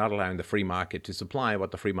because they're not allowing the free market to supply what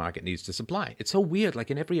the free market needs to supply. It's so weird. Like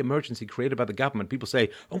in every emergency created by the government, people say,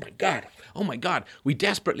 oh my God, we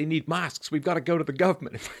desperately need masks. We've got to go to the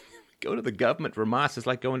government. Go to the government for masks is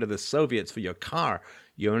like going to the Soviets for your car.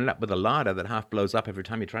 You end up with a Lada that half blows up every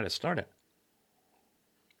time you try to start it.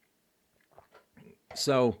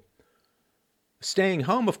 So staying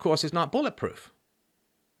home, of course, is not bulletproof.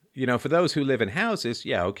 For those who live in houses,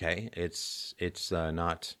 yeah, okay, it's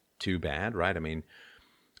not too bad, right? I mean,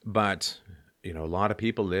 but, a lot of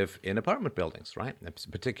people live in apartment buildings, right?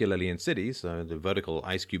 Particularly in cities, the vertical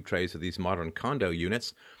ice cube trays of these modern condo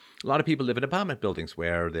units. A lot of people live in apartment buildings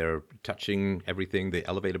where they're touching everything, the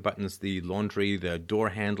elevator buttons, the laundry, the door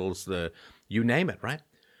handles, you name it, right?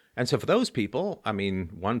 And so for those people, I mean,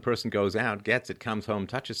 one person goes out, gets it, comes home,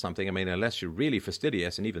 touches something. I mean, unless you're really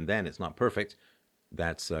fastidious, and even then it's not perfect,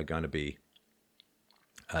 that's going to be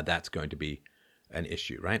an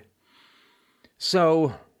issue, right?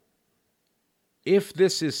 So if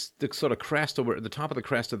this is the sort of crest, or we're at the top of the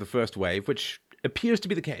crest of the first wave, which appears to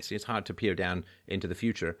be the case, it's hard to peer down into the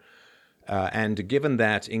future, and given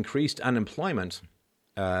that increased unemployment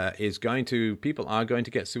people are going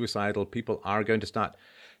to get suicidal, people are going to start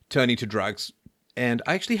turning to drugs. And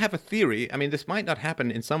I actually have a theory. I mean, this might not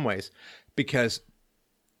happen in some ways because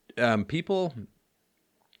people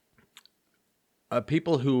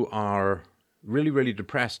who are really, really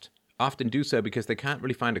depressed often do so because they can't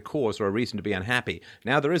really find a cause or a reason to be unhappy.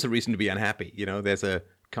 Now, there is a reason to be unhappy. There's a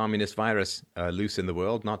communist virus loose in the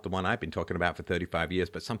world, not the one I've been talking about for 35 years,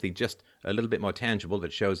 but something just a little bit more tangible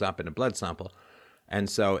that shows up in a blood sample. And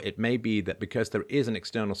so it may be that because there is an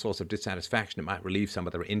external source of dissatisfaction, it might relieve some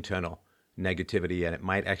of their internal negativity, and it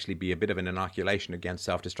might actually be a bit of an inoculation against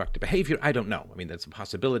self-destructive behavior. I don't know. I mean, that's a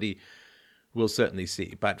possibility. We'll certainly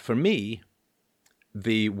see. But for me,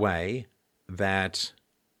 the way that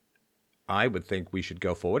I would think we should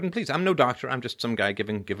go forward, and please, I'm no doctor. I'm just some guy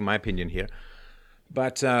giving my opinion here.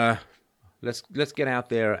 But let's get out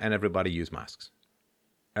there and everybody use masks.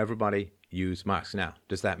 Everybody use masks. Now,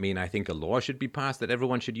 does that mean I think a law should be passed that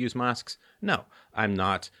everyone should use masks? No, I'm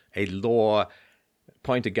not a law,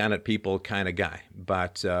 point a gun at people kind of guy.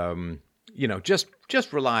 But,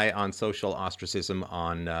 just rely on social ostracism,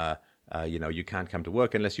 on, you can't come to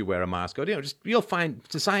work unless you wear a mask. Or, you'll find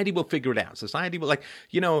society will figure it out. Society will,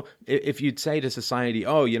 if you'd say to society,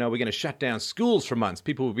 oh, we're going to shut down schools for months,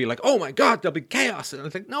 people would be like, oh my God, there'll be chaos. And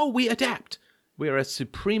it's like, no, we adapt. We are a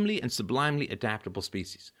supremely and sublimely adaptable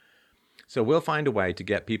species. So we'll find a way to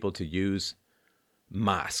get people to use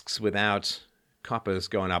masks without coppers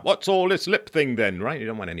going up. What's all this lip thing then, right? You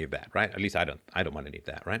don't want any of that, right? At least I don't want any of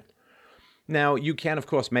that, right? Now, you can, of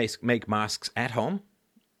course, make masks at home.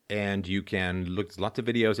 And you can look, there's lots of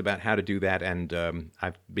videos about how to do that, and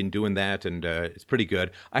I've been doing that, and it's pretty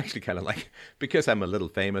good. I actually kind of like, because I'm a little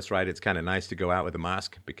famous, right, it's kind of nice to go out with a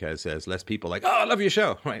mask, because there's less people like, oh, I love your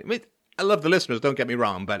show, right? I love the listeners, don't get me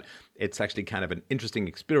wrong, but it's actually kind of an interesting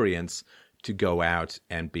experience to go out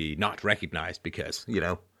and be not recognized, because,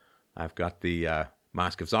 I've got the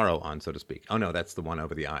Mask of Zorro on, so to speak. Oh, no, that's the one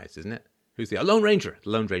over the eyes, isn't it? Who's the Lone Ranger? The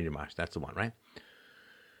Lone Ranger mask, that's the one, right?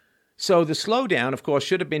 So the slowdown, of course,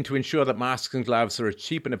 should have been to ensure that masks and gloves are as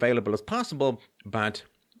cheap and available as possible, but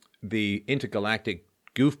the intergalactic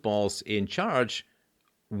goofballs in charge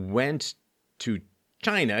went to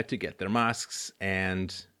China to get their masks,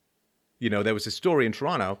 and, there was a story in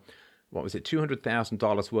Toronto what was it,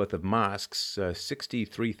 $200,000 worth of masks,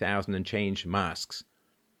 63,000 and change masks,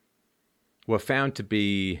 were found to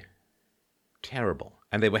be terrible.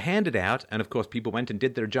 And they were handed out, and of course people went and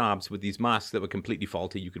did their jobs with these masks that were completely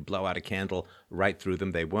faulty. You could blow out a candle right through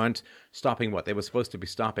them. They weren't stopping what they were supposed to be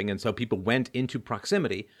stopping, and so people went into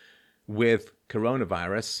proximity with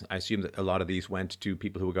coronavirus. I assume that a lot of these went to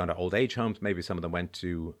people who were going to old age homes. Maybe some of them went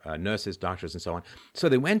to nurses, doctors, and so on. So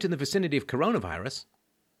they went in the vicinity of coronavirus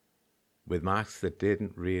with masks that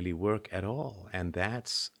didn't really work at all. And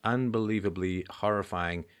that's unbelievably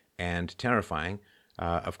horrifying and terrifying.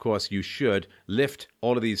 Of course, you should lift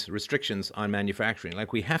all of these restrictions on manufacturing.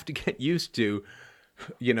 Like, we have to get used to,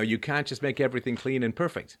 you can't just make everything clean and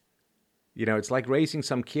perfect. It's like raising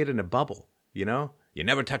some kid in a bubble, You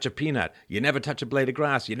never touch a peanut. You never touch a blade of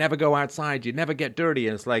grass. You never go outside. You never get dirty.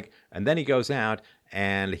 And it's like, and then he goes out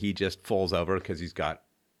and he just falls over because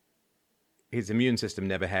his immune system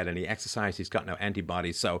never had any exercise. He's got no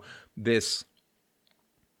antibodies. So this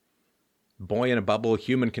boy in a bubble,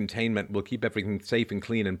 human containment will keep everything safe and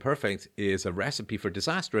clean and perfect is a recipe for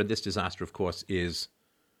disaster. And this disaster, of course, is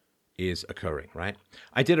occurring, right?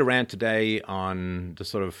 I did a rant today on the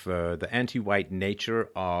sort of the anti-white nature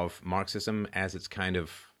of Marxism as it's kind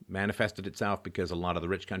of manifested itself, because a lot of the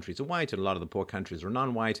rich countries are white and a lot of the poor countries are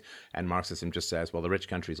non-white, and Marxism just says, well, the rich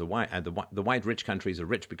countries are white, and the white rich countries are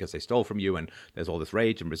rich because they stole from you, and there's all this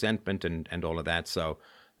rage and resentment and all of that. So,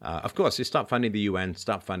 of course, you stop funding the UN,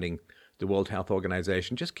 stop funding the World Health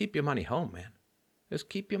Organization. Just keep your money home, man. Just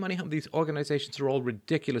keep your money home. These organizations are all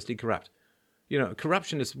ridiculously corrupt.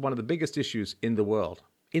 Corruption is one of the biggest issues in the world.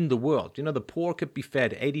 In the world. The poor could be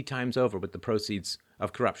fed 80 times over with the proceeds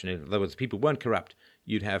of corruption. In other words, if people weren't corrupt,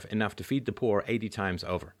 you'd have enough to feed the poor 80 times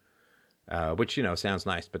over. Which, sounds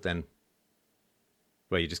nice, but then,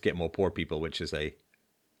 well, you just get more poor people, which is a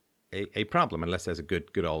problem, unless there's a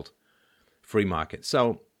good old free market.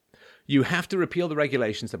 So you have to repeal the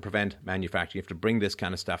regulations that prevent manufacturing. You have to bring this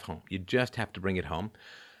kind of stuff home. You just have to bring it home.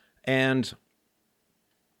 And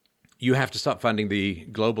you have to stop funding the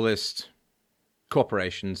globalist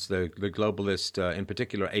corporations, the globalist, in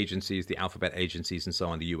particular, agencies, the alphabet agencies and so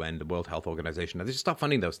on, the UN, the World Health Organization. Now, just stop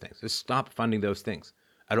funding those things. Just stop funding those things.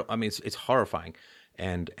 It's horrifying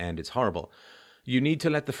and it's horrible. You need to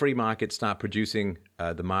let the free market start producing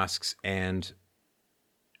the masks. And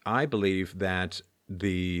I believe that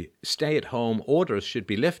the stay-at-home orders should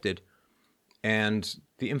be lifted, and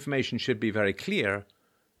the information should be very clear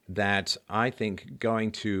that I think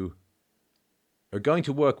going to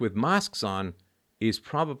work with masks on is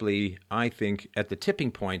probably, I think, at the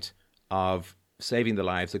tipping point of saving the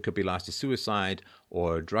lives that could be lost to suicide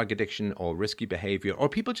or drug addiction or risky behavior or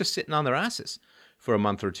people just sitting on their asses for a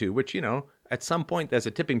month or two, which, at some point there's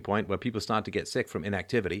a tipping point where people start to get sick from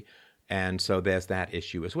inactivity. And so there's that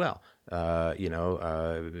issue as well. I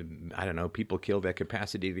don't know, people kill their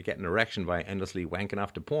capacity to get an erection by endlessly wanking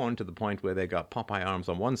off to porn to the point where they got Popeye arms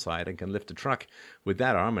on one side and can lift a truck with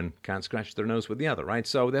that arm and can't scratch their nose with the other, right?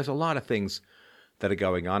 So there's a lot of things that are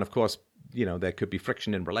going on. Of course, there could be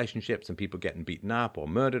friction in relationships and people getting beaten up or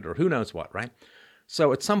murdered or who knows what, right?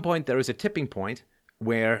 So at some point there is a tipping point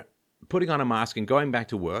where putting on a mask and going back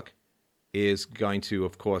to work is going to,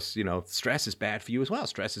 of course, stress is bad for you as well.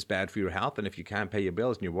 Stress is bad for your health. And if you can't pay your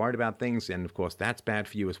bills and you're worried about things, and of course, that's bad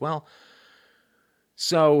for you as well.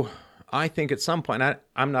 So I think at some point,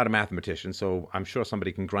 I'm not a mathematician, so I'm sure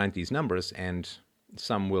somebody can grind these numbers and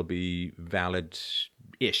some will be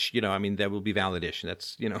valid-ish. There will be valid-ish.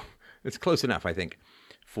 That's, it's close enough, I think,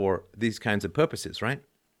 for these kinds of purposes, right?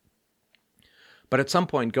 But at some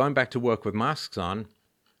point, going back to work with masks on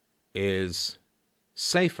is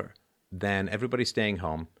safer than everybody staying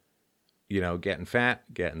home, getting fat,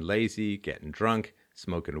 getting lazy, getting drunk,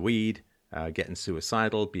 smoking weed, getting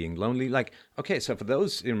suicidal, being lonely. Like, okay, so for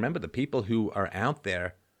those, remember the people who are out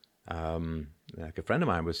there, like a friend of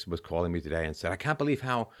mine was calling me today and said, I can't believe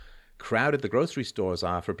how crowded the grocery stores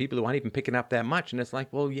are for people who aren't even picking up that much. And it's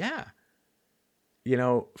like, well, yeah.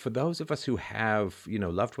 For those of us who have,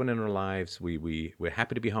 loved one in our lives, we're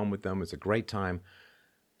happy to be home with them. It's a great time.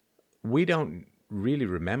 We don't really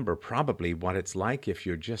remember probably what it's like if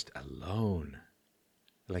you're just alone.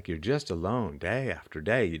 Like you're just alone day after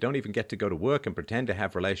day. You don't even get to go to work and pretend to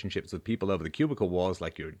have relationships with people over the cubicle walls,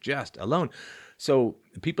 like you're just alone. So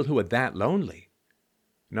people who are that lonely,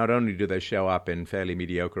 not only do they show up in fairly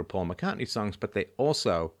mediocre Paul McCartney songs, but they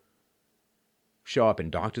also show up in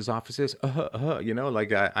doctor's offices.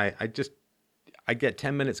 I get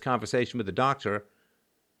 10 minutes conversation with the doctor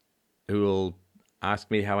who will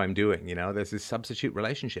ask me how I'm doing. There's these substitute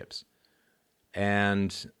relationships.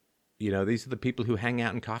 And, These are the people who hang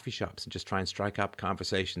out in coffee shops and just try and strike up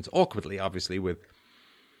conversations, awkwardly, obviously, with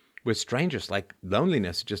strangers. Like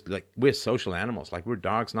loneliness, just like we're social animals, like we're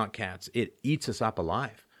dogs, not cats. It eats us up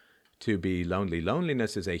alive to be lonely.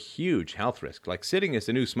 Loneliness is a huge health risk. Like sitting is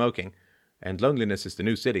the new smoking, and loneliness is the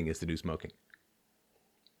new sitting, is the new smoking.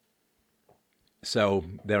 So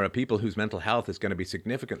there are people whose mental health is going to be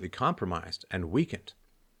significantly compromised and weakened,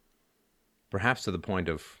 perhaps to the point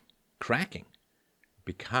of cracking,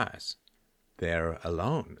 because they're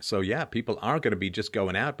alone. So yeah, people are going to be just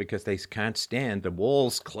going out because they can't stand the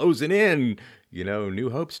walls closing in, New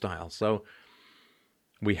Hope style. So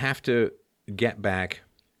we have to get back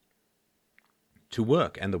to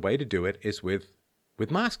work, and the way to do it is with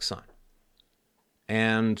masks on.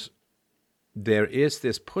 And there is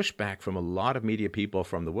this pushback from a lot of media people,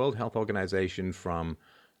 from the World Health Organization, from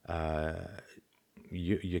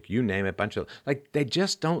you name it, a bunch of, like, they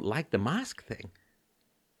just don't like the mask thing.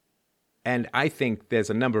 And I think there's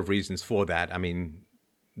a number of reasons for that. I mean,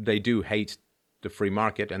 they do hate the free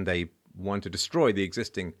market, and they want to destroy the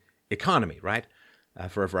existing economy, right?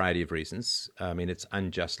 For a variety of reasons. I mean, it's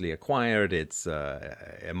unjustly acquired. It's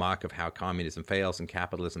a mark of how communism fails and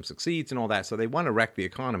capitalism succeeds and all that. So they want to wreck the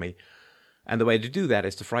economy. And the way to do that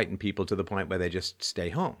is to frighten people to the point where they just stay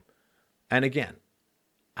home. And again,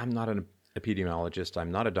 I'm not an epidemiologist. I'm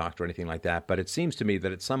not a doctor or anything like that. But it seems to me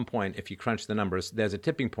that at some point, if you crunch the numbers, there's a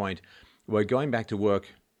tipping point where going back to work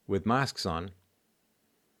with masks on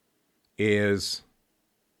is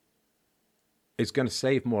going to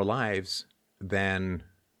save more lives than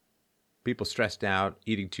people stressed out,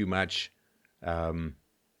 eating too much,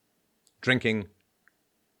 drinking,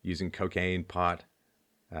 using cocaine, pot,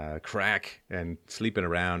 crack, and sleeping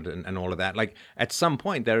around and all of that. Like, at some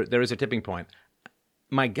point, there is a tipping point.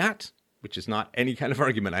 My gut, which is not any kind of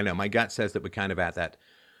argument, I know, my gut says that we're kind of at that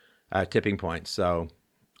tipping point. So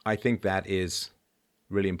I think that is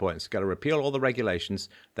really important. It's got to repeal all the regulations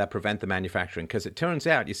that prevent the manufacturing, because it turns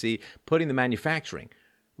out, you see, putting the manufacturing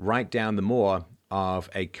right down the maw of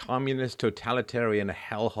a communist totalitarian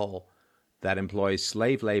hellhole that employs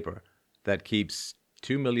slave labor, that keeps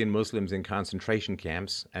 2 million Muslims in concentration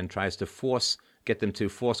camps and tries to get them to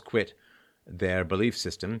force quit their belief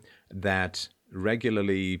system, that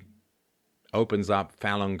regularly opens up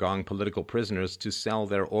Falun Gong political prisoners to sell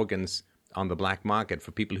their organs on the black market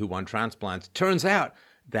for people who want transplants. Turns out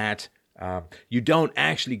that you don't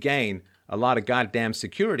actually gain a lot of goddamn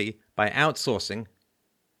security by outsourcing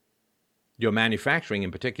your manufacturing, in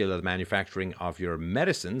particular the manufacturing of your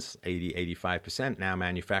medicines, 80-85% now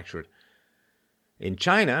manufactured in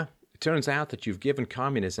China. It turns out that you've given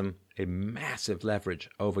communism a massive leverage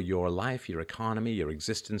over your life, your economy, your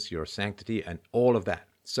existence, your sanctity, and all of that.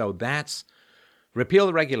 So that's repeal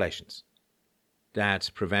the regulations that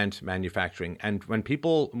prevent manufacturing. And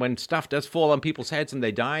when stuff does fall on people's heads and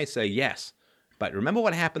they die, say yes. But remember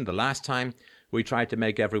what happened the last time we tried to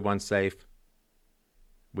make everyone safe?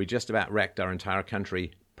 We just about wrecked our entire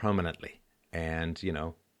country permanently. And,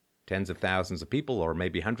 tens of thousands of people, or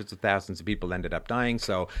maybe hundreds of thousands of people, ended up dying.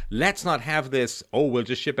 So let's not have this, we'll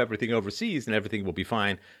just ship everything overseas and everything will be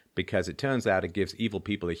fine, because it turns out it gives evil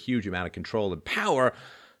people a huge amount of control and power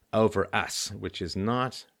over us, which is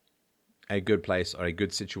not a good place or a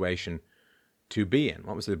good situation to be in.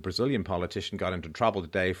 What was the Brazilian politician got into trouble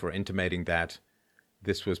today for intimating that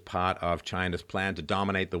this was part of China's plan to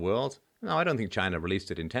dominate the world? No, I don't think China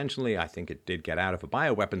released it intentionally. I think it did get out of a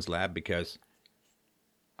bioweapons lab, because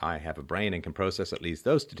I have a brain and can process at least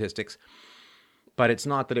those statistics. But it's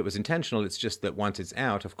not that it was intentional. It's just that once it's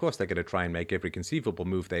out, of course, they're going to try and make every conceivable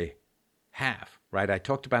move they have, right? I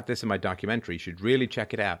talked about this in my documentary. You should really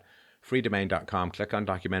check it out. freedomain.com. Click on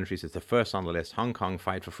documentaries. It's the first on the list. Hong Kong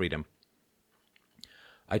Fight for Freedom.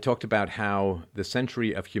 I talked about how the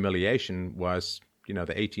century of humiliation was, the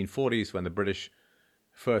 1840s, when the British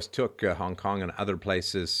first took Hong Kong and other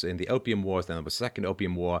places in the Opium Wars. Then there was the Second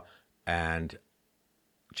Opium War, and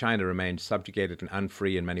China remained subjugated and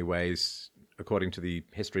unfree in many ways, according to the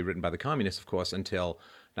history written by the communists, of course, until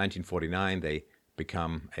 1949. They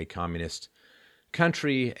become a communist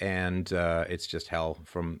country, and it's just hell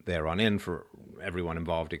from there on in for everyone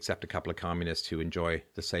involved, except a couple of communists who enjoy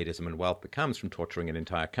the sadism and wealth that comes from torturing an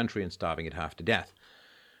entire country and starving it half to death.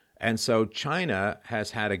 And so China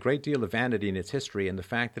has had a great deal of vanity in its history, and the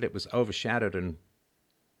fact that it was overshadowed in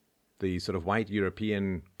the sort of white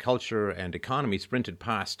European culture and economy sprinted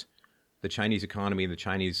past the Chinese economy and the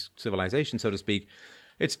Chinese civilization, so to speak,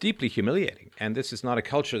 it's deeply humiliating. And this is not a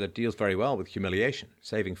culture that deals very well with humiliation.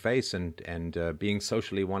 Saving face and being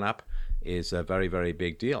socially one-up is a very, very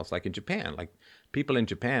big deal. It's like in Japan. Like, people in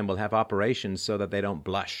Japan will have operations so that they don't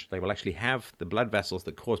blush. They will actually have the blood vessels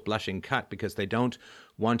that cause blushing cut because they don't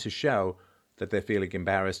want to show that they're feeling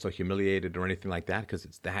embarrassed or humiliated or anything like that, because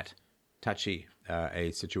it's that touchy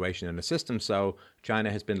a situation in the system. So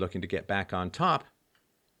China has been looking to get back on top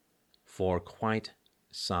for quite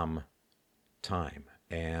some time.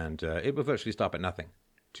 And it will virtually stop at nothing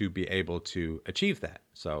to be able to achieve that.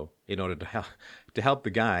 So in order to help the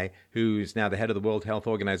guy who's now the head of the World Health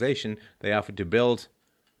Organization, they offered to build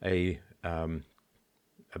a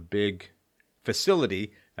big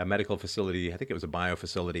facility, a medical facility. I think it was a bio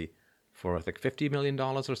facility for, I think, $50 million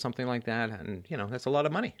or something like that. And, you know, that's a lot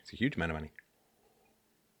of money. It's a huge amount of money.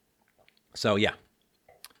 So, yeah.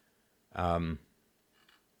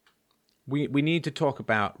 We need to talk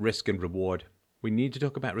about risk and reward. We need to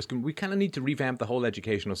talk about risk. And we kind of need to revamp the whole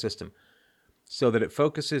educational system so that it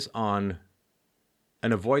focuses on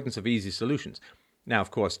an avoidance of easy solutions. Now, of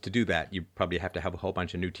course, to do that, you probably have to have a whole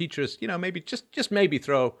bunch of new teachers. You know, maybe just maybe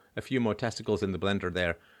throw a few more testicles in the blender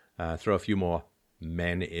there. Throw a few more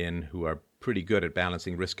men in who are pretty good at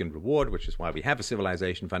balancing risk and reward, which is why we have a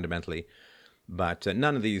civilization fundamentally. But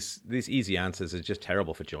none of these easy answers is just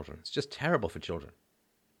terrible for children. It's just terrible for children.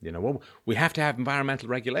 You know, well, we have to have environmental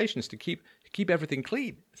regulations to keep everything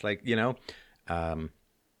clean. It's like, you know,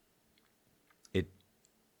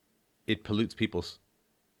 it pollutes people's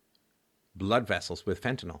blood vessels with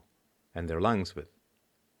fentanyl, and their lungs with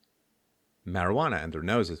marijuana, and their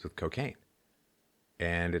noses with cocaine,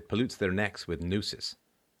 and it pollutes their necks with nooses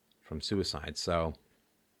from suicide. So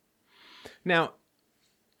now,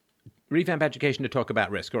 revamp education to talk about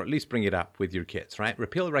risk, or at least bring it up with your kids, right?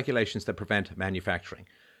 Repeal regulations that prevent manufacturing.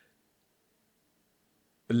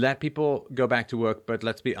 Let people go back to work, but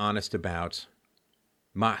let's be honest about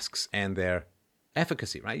masks and their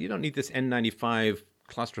efficacy, right? You don't need this N95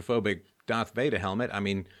 claustrophobic Darth Vader helmet. I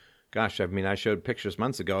mean, gosh, I showed pictures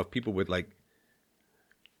months ago of people with like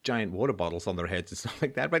giant water bottles on their heads and stuff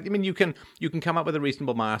like that. But I mean, you can come up with a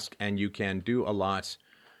reasonable mask, and you can do a lot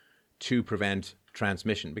to prevent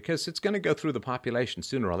transmission, because it's going to go through the population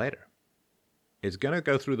sooner or later. It's going to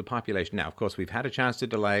go through the population. Now, of course, we've had a chance to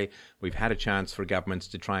delay. We've had a chance for governments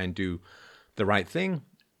to try and do the right thing.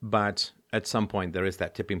 But at some point, there is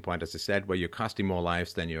that tipping point, as I said, where you're costing more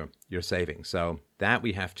lives than you're saving. So that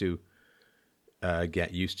we have to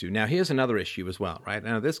get used to. Now, here's another issue as well, right?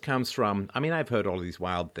 Now, this comes from, I mean, I've heard all of these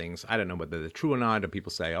wild things. I don't know whether they're true or not. Or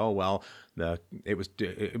people say, oh, well, it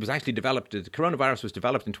was actually developed, the coronavirus was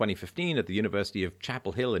developed in 2015 at the University of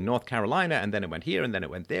Chapel Hill in North Carolina, and then it went here, and then it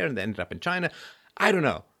went there, and then ended up in China. I don't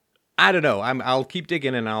know. I'll keep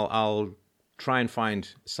digging, and I'll try and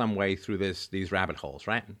find some way through these rabbit holes,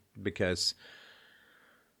 right? Because,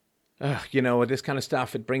 you know, this kind of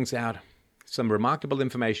stuff, it brings out some remarkable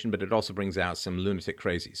information, but it also brings out some lunatic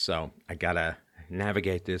crazies. So I gotta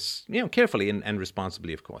navigate this, you know, carefully and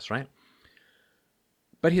responsibly, of course, right?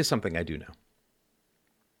 But here's something I do know.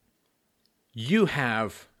 You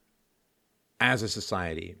have, as a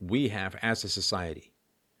society, we have, as a society,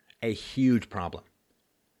 a huge problem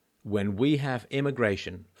when we have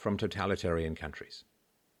immigration from totalitarian countries.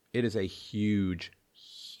 It is a huge,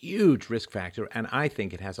 huge risk factor, and I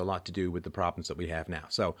think it has a lot to do with the problems that we have now.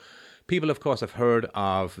 So people, of course, have heard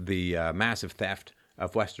of the massive theft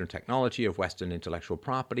of Western technology, of Western intellectual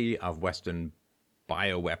property, of Western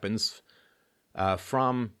bioweapons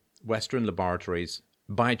from Western laboratories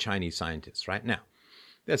by Chinese scientists, right? Now,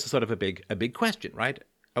 that's a sort of a big question, right?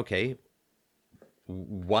 Okay,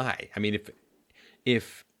 why? I mean,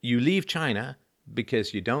 if you leave China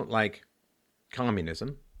because you don't like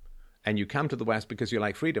communism, and you come to the West because you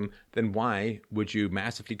like freedom, then why would you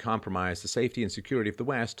massively compromise the safety and security of the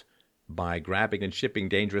West by grabbing and shipping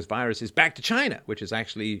dangerous viruses back to China, which has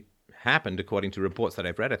actually happened according to reports that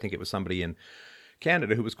I've read? I think it was somebody in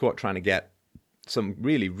Canada who was caught trying to get some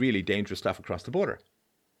really, really dangerous stuff across the border.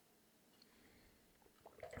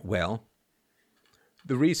 Well,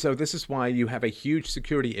 so this is why you have a huge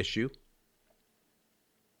security issue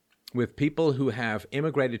with people who have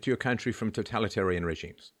immigrated to your country from totalitarian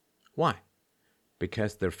regimes. Why?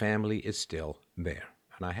 Because their family is still there.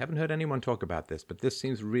 And I haven't heard anyone talk about this, but this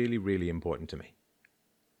seems really, really important to me.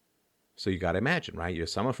 So you got to imagine, right? You're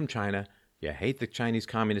someone from China, you hate the Chinese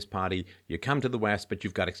Communist Party, you come to the West, but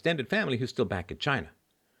you've got extended family who's still back in China.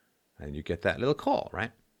 And you get that little call,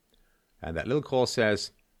 right? And that little call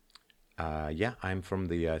says, yeah, I'm from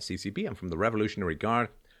the CCP, I'm from the Revolutionary Guard.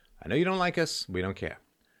 I know you don't like us, we don't care.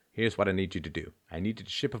 Here's what I need you to do. I need you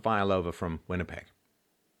to ship a vial over from Winnipeg.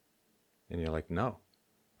 And you're like, no.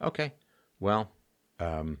 Okay. Well,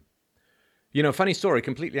 you know, funny story,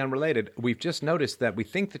 completely unrelated. We've just noticed that we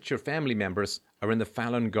think that your family members are in the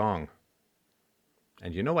Falun Gong.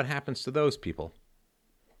 And you know what happens to those people?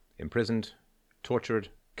 Imprisoned, tortured,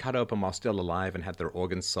 cut open while still alive, and had their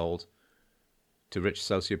organs sold to rich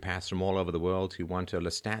sociopaths from all over the world who want to,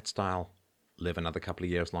 Lestat style, live another couple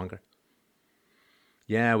of years longer.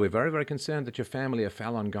 Yeah, we're very, very concerned that your family are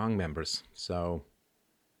Falun Gong members. So,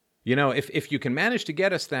 if you can manage to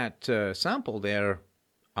get us that sample there,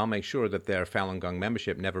 I'll make sure that their Falun Gong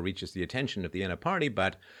membership never reaches the attention of the inner party.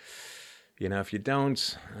 But, if you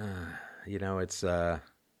don't, it's, hey,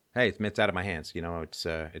 it's out of my hands.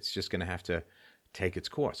 It's just going to have to take its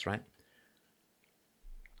course, right?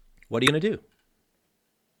 What are you going to do?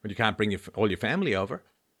 Well, you can't bring all your family over.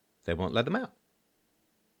 They won't let them out.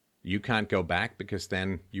 You can't go back because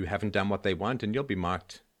then you haven't done what they want and you'll be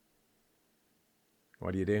marked.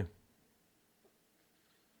 What do you do?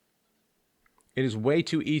 It is way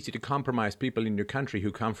too easy to compromise people in your country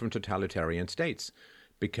who come from totalitarian states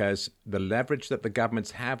because the leverage that the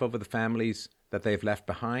governments have over the families that they've left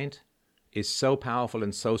behind is so powerful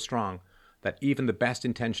and so strong that even the best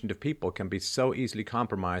intentioned of people can be so easily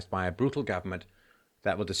compromised by a brutal government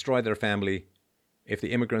that will destroy their family if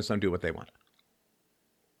the immigrants don't do what they want.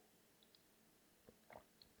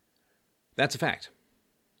 That's a fact.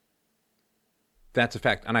 That's a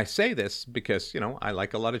fact. And I say this because, I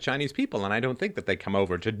like a lot of Chinese people, and I don't think that they come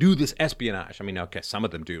over to do this espionage. I mean, okay, some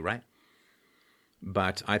of them do, right?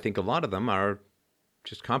 But I think a lot of them are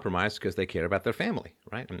just compromised because they care about their family,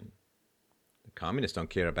 right? And the communists don't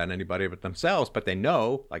care about anybody but themselves, but they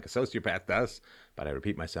know, like a sociopath does, but I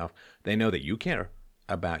repeat myself, they know that you care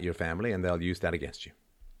about your family, and they'll use that against you.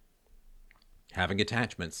 Having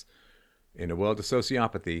attachments in a world of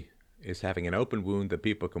sociopathy is having an open wound that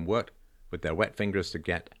people can work with their wet fingers to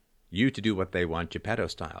get you to do what they want, Geppetto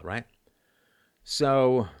style, right?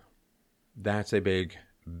 So that's a big,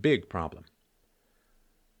 big problem.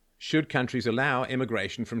 Should countries allow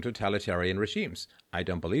immigration from totalitarian regimes? I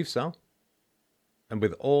don't believe so. And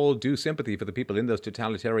with all due sympathy for the people in those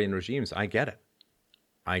totalitarian regimes, I get it.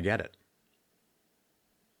 I get it.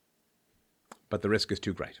 But the risk is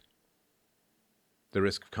too great. The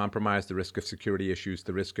risk of compromise, the risk of security issues,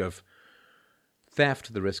 the risk of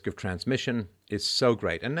theft, the risk of transmission is so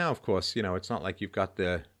great. And now, of course, it's not like you've got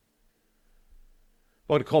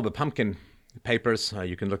what to call the pumpkin papers.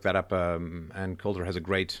 You can look that up, and Coulter has a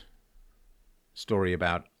great story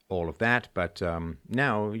about all of that. But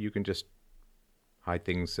now you can just hide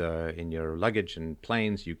things in your luggage and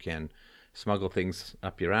planes. You can smuggle things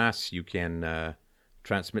up your ass. You can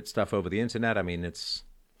transmit stuff over the internet. I mean, it's...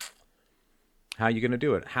 How are you going to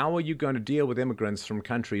do it? How are you going to deal with immigrants from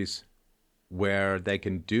countries where they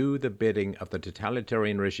can do the bidding of the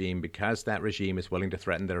totalitarian regime because that regime is willing to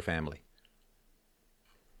threaten their family?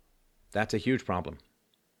 That's a huge problem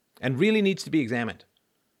and really needs to be examined.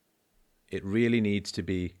 It really needs to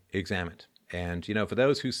be examined. And, for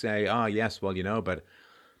those who say, yes, well, but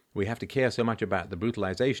we have to care so much about the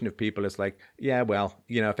brutalization of people, it's like, yeah, well,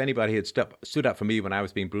 if anybody had stood up for me when I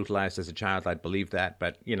was being brutalized as a child, I'd believe that.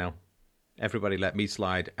 But, everybody let me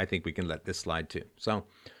slide. I think we can let this slide too. So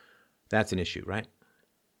that's an issue, right?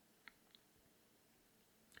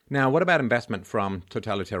 Now, what about investment from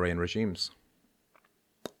totalitarian regimes?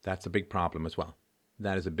 That's a big problem as well.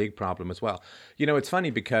 That is a big problem as well. It's funny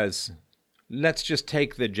because let's just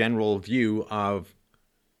take the general view of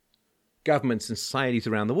governments and societies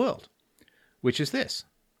around the world, which is this.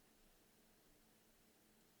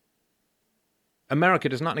 America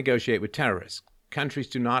does not negotiate with terrorists. Countries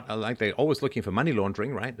do not, they're always looking for money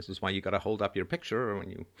laundering, right? This is why you got to hold up your picture when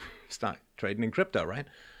you start trading in crypto, right?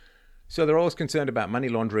 So they're always concerned about money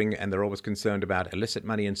laundering, and they're always concerned about illicit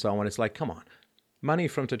money and so on. It's like, come on. Money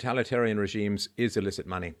from totalitarian regimes is illicit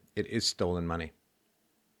money. It is stolen money.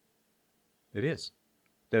 It is.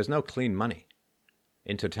 There's no clean money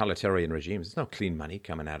in totalitarian regimes. There's no clean money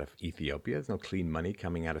coming out of Ethiopia. There's no clean money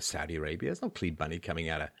coming out of Saudi Arabia. There's no clean money coming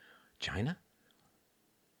out of China.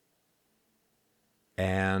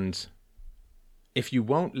 And if you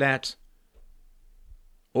won't let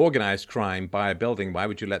organized crime buy a building, why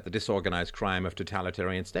would you let the disorganized crime of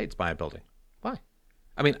totalitarian states buy a building? Why?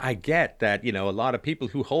 I mean, I get that, a lot of people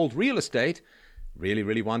who hold real estate really,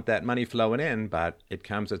 really want that money flowing in, but it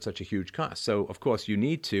comes at such a huge cost. So, of course, you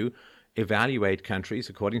need to evaluate countries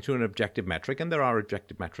according to an objective metric, and there are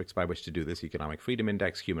objective metrics by which to do this: Economic Freedom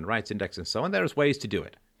Index, Human Rights Index, and so on. There's ways to do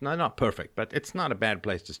it. Not perfect, but it's not a bad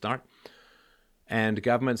place to start. And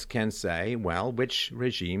governments can say, well, which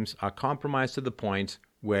regimes are compromised to the point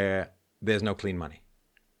where there's no clean money.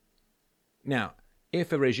 Now,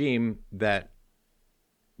 if a regime that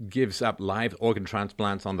gives up live organ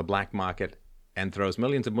transplants on the black market and throws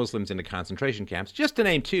millions of Muslims into concentration camps, just to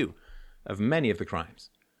name two of many of the crimes,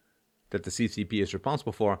 that the CCP is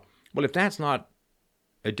responsible for. Well, if that's not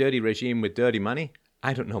a dirty regime with dirty money,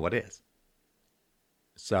 I don't know what is.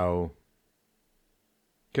 So,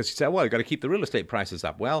 because you say, well, you've got to keep the real estate prices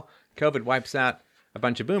up. Well, COVID wipes out a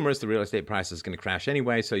bunch of boomers. The real estate price is going to crash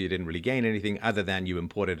anyway, so you didn't really gain anything other than you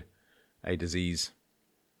imported a disease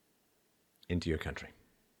into your country.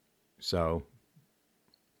 So,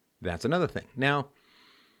 that's another thing. Now,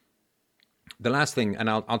 the last thing, and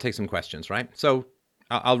I'll take some questions, right? So,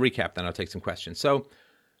 I'll recap, then I'll take some questions. So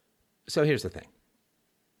here's the thing.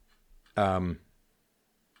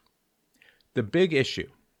 The big issue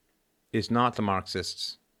is not the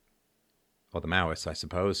Marxists, or the Maoists, I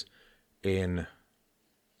suppose, in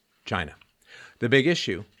China. The big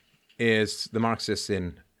issue is the Marxists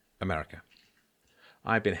in America.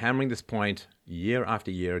 I've been hammering this point year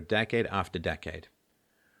after year, decade after decade,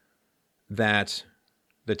 that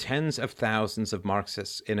the tens of thousands of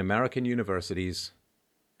Marxists in American universities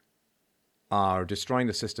are destroying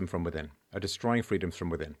the system from within, are destroying freedoms from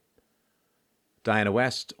within. Diana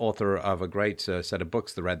West, author of a great set of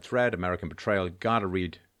books, The Red Thread, American Betrayal, gotta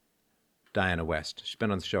read Diana West. She's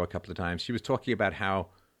been on the show a couple of times. She was talking about how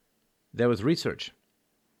there was research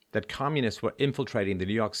that communists were infiltrating the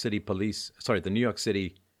New York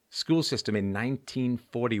City school system in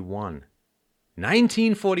 1941.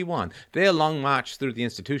 1941. Their long march through the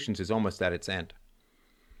institutions is almost at its end.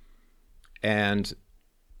 And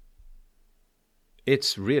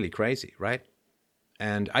it's really crazy, right?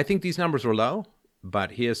 And I think these numbers were low,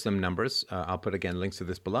 but here's some numbers. I'll put, again, links to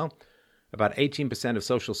this below. About 18% of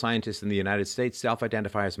social scientists in the United States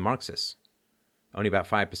self-identify as Marxists. Only about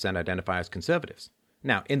 5% identify as conservatives.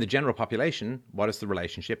 Now, in the general population, what is the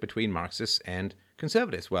relationship between Marxists and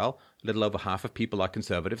conservatives? Well, a little over half of people are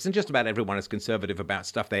conservatives, and just about everyone is conservative about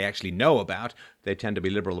stuff they actually know about. They tend to be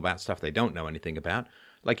liberal about stuff they don't know anything about.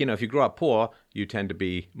 Like, if you grow up poor, you tend to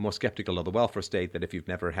be more skeptical of the welfare state than if you've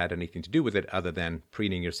never had anything to do with it other than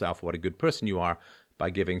preening yourself what a good person you are by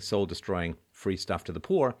giving soul-destroying free stuff to the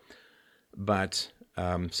poor. But,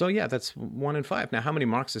 that's 1 in 5. Now, how many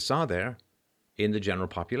Marxists are there in the general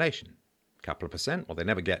population? A couple of percent. Well, they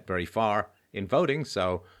never get very far in voting,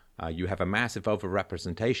 so you have a massive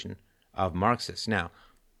overrepresentation of Marxists. Now,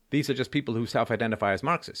 these are just people who self-identify as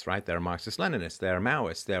Marxists, right? There are Marxist-Leninists, there are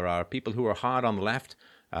Maoists, there are people who are hard on the left,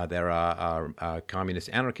 there are communist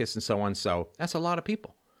anarchists and so on. So that's a lot of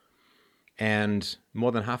people. And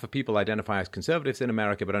more than half of people identify as conservatives in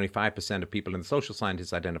America, but only 5% of people in the social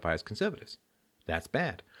sciences identify as conservatives. That's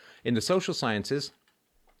bad. In the social sciences,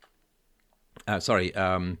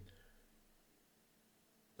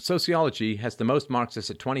 sociology has the most Marxists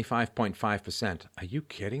at 25.5%. Are you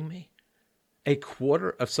kidding me? A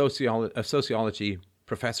quarter of sociology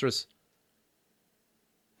professors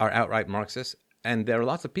are outright Marxists, and there are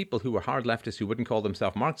lots of people who are hard leftists who wouldn't call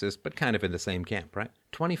themselves Marxists, but kind of in the same camp, right?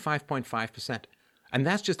 25.5%. And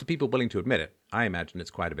that's just the people willing to admit it. I imagine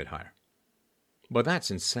it's quite a bit higher. Well,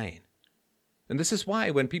 that's insane. And this is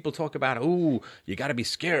why when people talk about, you got to be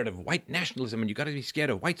scared of white nationalism, and you got to be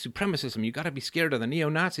scared of white supremacism, you got to be scared of the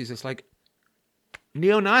neo-Nazis, it's like,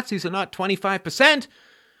 neo-Nazis are not 25%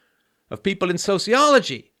 of people in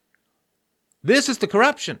sociology. This is the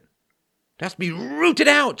corruption. It has to be rooted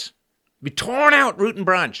out, be torn out, root and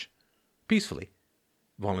branch, peacefully,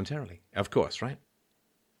 voluntarily, of course, right?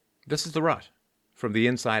 This is the rot from the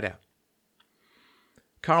inside out.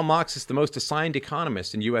 Karl Marx is the most assigned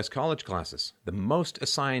economist in U.S. college classes, the most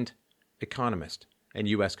assigned economist in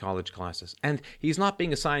U.S. college classes. And he's not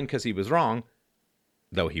being assigned because he was wrong,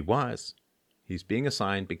 though he was. He's being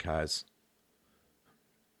assigned because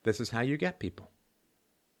this is how you get people.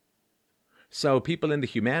 So people in the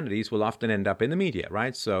humanities will often end up in the media,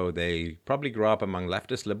 right? So they probably grow up among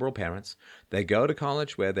leftist liberal parents. They go to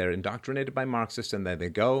college where they're indoctrinated by Marxists, and then they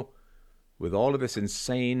go with all of this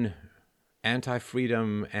insane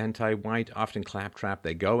anti-freedom, anti-white, often claptrap.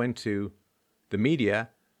 They go into the media,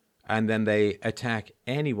 and then they attack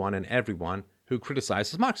anyone and everyone who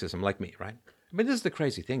criticizes Marxism, like me, right? I mean, this is the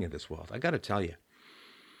crazy thing in this world. I got to tell you.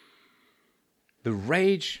 The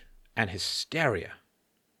rage and hysteria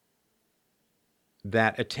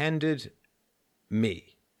that attended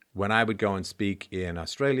me when I would go and speak in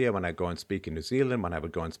Australia, when I go and speak in New Zealand, when I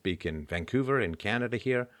would go and speak in Vancouver, in Canada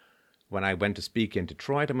here, when I went to speak in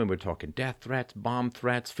Detroit, I mean, we're talking death threats, bomb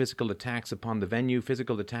threats, physical attacks upon the venue,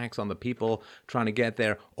 physical attacks on the people trying to get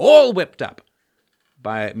there, all whipped up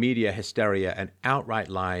by media hysteria and outright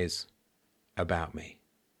lies about me.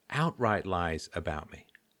 Outright lies about me.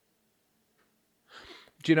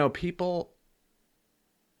 Do you know, people,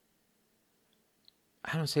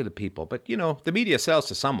 I don't say the people, but, you know, the media sells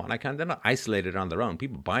to someone. They're not isolated on their own.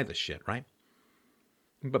 People buy this shit, right?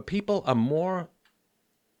 But people are more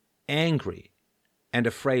angry and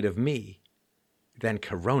afraid of me than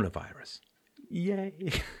coronavirus.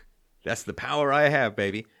 Yay. That's the power I have,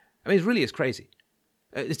 baby. I mean, it really is crazy.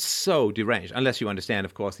 It's so deranged, unless you understand,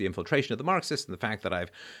 of course, the infiltration of the Marxists and the fact that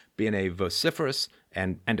I've been a vociferous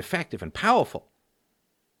and effective and powerful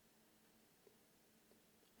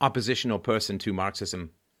oppositional person to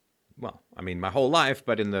Marxism. Well, I mean, my whole life,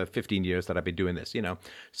 but in the 15 years that I've been doing this,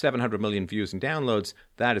 700 million views and downloads,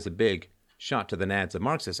 that is a big shot to the nads of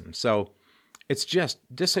Marxism. So it's just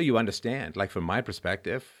so you understand, like from my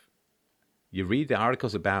perspective, you read the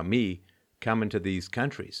articles about me coming to these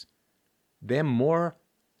countries, they're more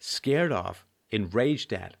scared of,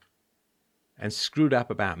 enraged at, and screwed up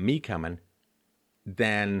about me coming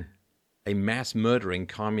than a mass murdering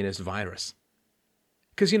communist virus.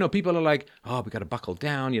 Because, people are like, oh, we got to buckle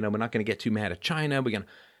down. We're not going to get too mad at China.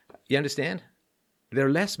 You understand?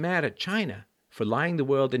 They're less mad at China for lying the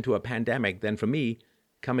world into a pandemic than for me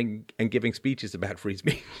coming and giving speeches about free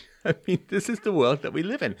speech. I mean, this is the world that we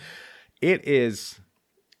live in. It's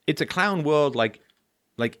a clown world like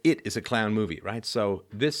It is a clown movie, right? So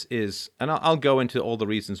this is, and I'll go into all the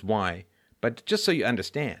reasons why, but just so you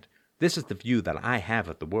understand, this is the view that I have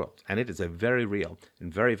of the world, and it is a very real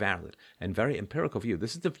and very valid and very empirical view.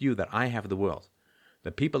 This is the view that I have of the world.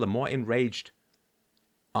 That people are more enraged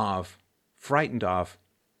of, frightened of,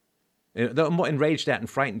 they're more enraged at and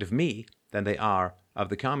frightened of me than they are of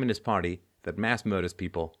the Communist Party that mass murders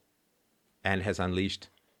people and has unleashed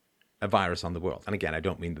a virus on the world. And again, I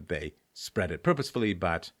don't mean that they spread it purposefully,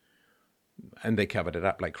 and they covered it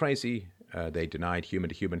up like crazy. They denied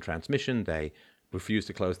human-to-human transmission. They refused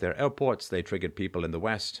to close their airports. They triggered people in the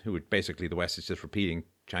West, basically the West is just repeating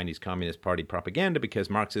Chinese Communist Party propaganda because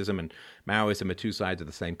Marxism and Maoism are two sides of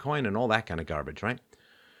the same coin and all that kind of garbage, right?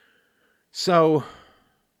 So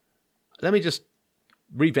let me just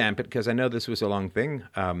revamp it because I know this was a long thing.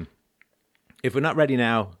 If we're not ready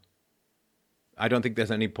now, I don't think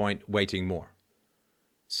there's any point waiting more.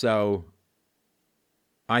 So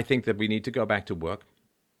I think that we need to go back to work.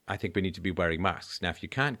 I think we need to be wearing masks. Now, if you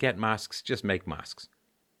can't get masks, just make masks.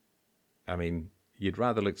 I mean, you'd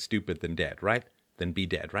rather look stupid than dead, right? Than be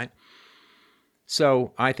dead, right?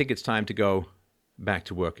 So I think it's time to go back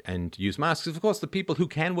to work and use masks. Of course, the people who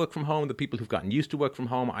can work from home, the people who've gotten used to work from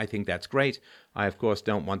home, I think that's great. I, of course,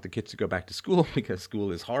 don't want the kids to go back to school because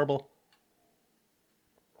school is horrible.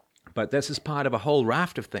 But this is part of a whole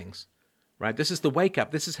raft of things, right? This is the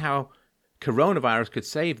wake-up. This is how coronavirus could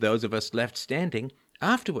save those of us left standing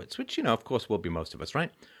afterwards, which, of course, will be most of us,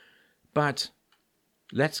 right? But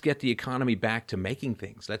let's get the economy back to making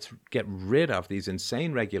things. Let's get rid of these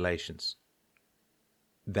insane regulations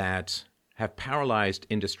that have paralyzed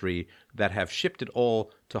industry, that have shipped it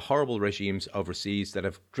all to horrible regimes overseas, that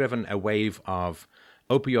have driven a wave of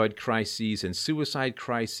opioid crises and suicide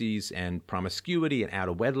crises and promiscuity and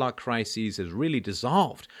out-of-wedlock crises, has really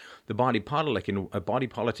dissolved the body politic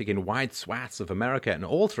in wide swaths of America and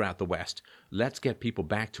all throughout the West. Let's get people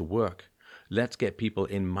back to work. Let's get people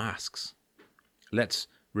in masks. Let's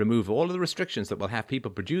remove all of the restrictions that will have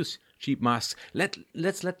people produce cheap masks.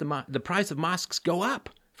 Let's let the price of masks go up,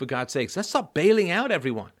 for God's sakes. Let's stop bailing out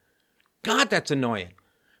everyone. God, that's annoying.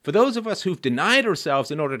 For those of us who've denied ourselves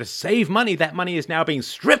in order to save money, that money is now being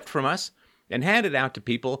stripped from us and handed out to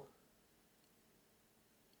people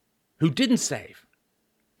who didn't save.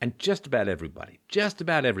 And just about everybody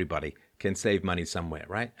can save money somewhere,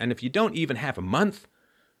 right? And if you don't even have a month,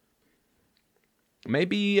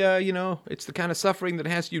 maybe, it's the kind of suffering that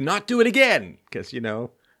has you not do it again. Because,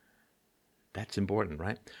 that's important,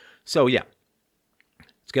 right? So, yeah,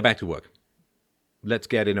 let's get back to work. Let's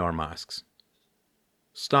get in our masks.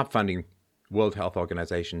 Stop funding World Health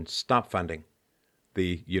Organization. Stop funding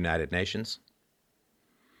the United Nations.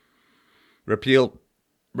 Repeal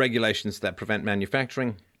regulations that prevent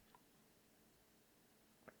manufacturing.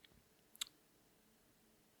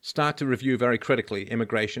 Start to review very critically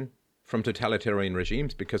immigration from totalitarian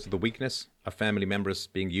regimes because of the weakness of family members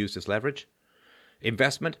being used as leverage.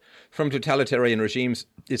 Investment from totalitarian regimes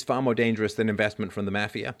is far more dangerous than investment from the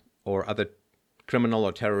mafia or other criminal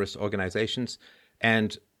or terrorist organizations.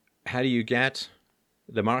 And how do you get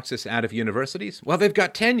the Marxists out of universities? Well, they've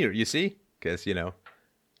got tenure, you see, because,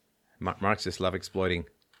 Marxists love exploiting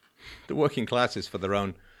the working classes for their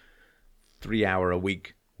own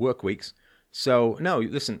 3-hour-a-week work weeks. So, no,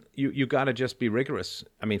 listen, you got to just be rigorous.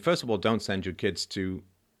 I mean, first of all, don't send your kids to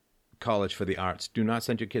college for the arts. Do not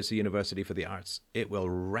send your kids to university for the arts. It will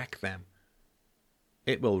wreck them.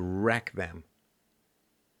 It will wreck them.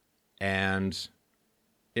 And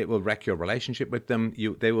It will wreck your relationship with them.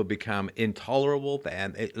 They will become intolerable,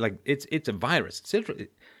 and it's a virus.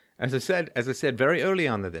 As I said very early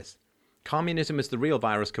on to this, communism is the real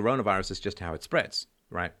virus. Coronavirus is just how it spreads,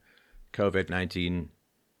 right? COVID-19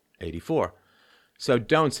 84. So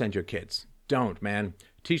don't send your kids. Don't, man.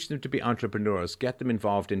 Teach them to be entrepreneurs. Get them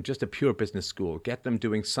involved in just a pure business school. Get them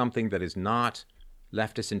doing something that is not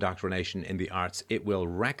leftist indoctrination in the arts. It will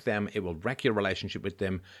wreck them. It will wreck your relationship with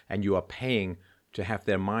them. And you are paying to have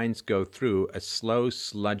their minds go through a slow,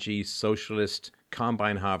 sludgy, socialist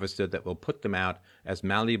combine harvester that will put them out as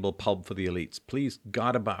malleable pulp for the elites. Please,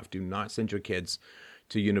 God above, do not send your kids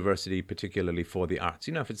to university, particularly for the arts.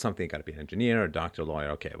 You know, if it's something, got to be an engineer, a doctor, lawyer,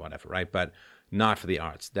 okay, whatever, right? But not for the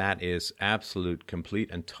arts. That is absolute,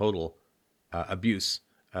 complete, and total abuse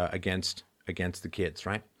against the kids,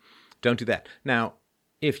 right? Don't do that. Now,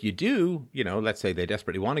 if you do, you know, let's say they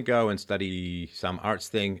desperately want to go and study some arts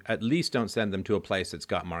thing, at least don't send them to a place that's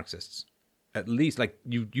got Marxists. At least, like,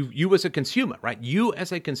 you as a consumer, right? You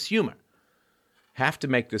as a consumer have to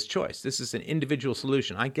make this choice. This is an individual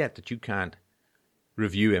solution. I get that you can't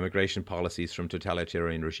review immigration policies from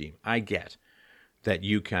totalitarian regime. I get that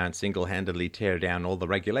you can't single-handedly tear down all the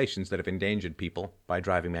regulations that have endangered people by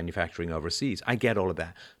driving manufacturing overseas. I get all of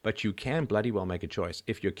that. But you can bloody well make a choice.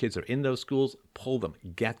 If your kids are in those schools, pull them.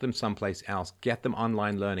 Get them someplace else. Get them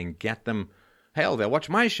online learning. Get them... Hell, they'll watch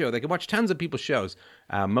my show. They can watch tons of people's shows.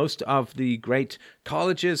 Most of the great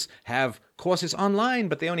colleges have courses online,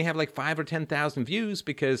 but they only have like 5,000 or 10,000 views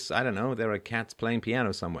because, I don't know, there are cats playing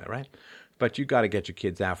piano somewhere, right? But you got to get your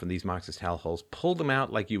kids out from these Marxist hellholes. Pull them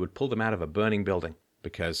out like you would pull them out of a burning building,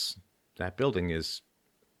 because that building is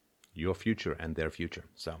your future and their future.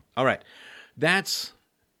 So, all right, that's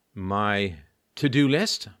my to-do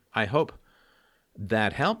list. I hope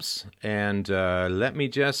that helps. And let me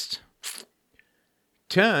just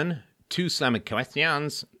turn to some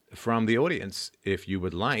questions from the audience. If you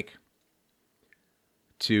would like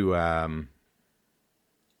to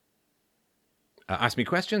ask me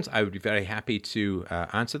questions, I would be very happy to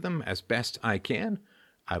answer them as best I can.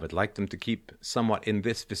 I would like them to keep somewhat in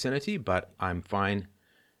this vicinity, but I'm fine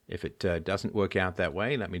if it doesn't work out that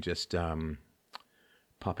way. Let me just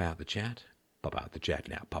pop out the chat. Pop out the chat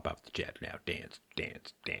now. Pop out the chat now. Dance,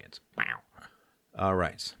 dance, dance. Wow. All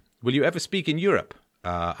right. Will you ever speak in Europe?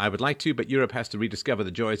 I would like to, but Europe has to rediscover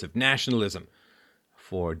the joys of nationalism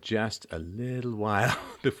for just a little while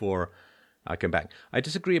before I come back. I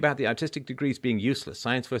disagree about the artistic degrees being useless.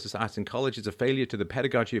 Science versus arts in college is a failure to the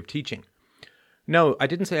pedagogy of teaching. No, I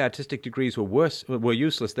didn't say artistic degrees were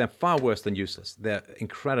useless. They're far worse than useless. They're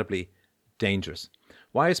incredibly dangerous.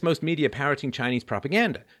 Why is most media parroting Chinese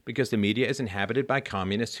propaganda? Because the media is inhabited by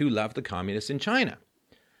communists who love the communists in China.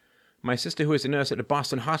 My sister, who is a nurse at a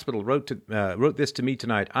Boston hospital, wrote this to me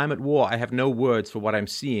tonight. I'm at war. I have no words for what I'm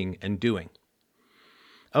seeing and doing.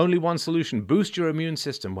 Only one solution, boost your immune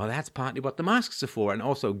system. Well, that's partly what the masks are for. And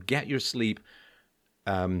also get your sleep.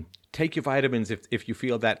 Take your vitamins if you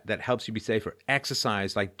feel that helps you be safer.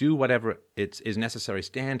 Exercise, like do whatever is necessary.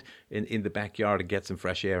 Stand in the backyard and get some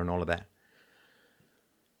fresh air and all of that.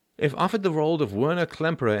 If offered the role of Werner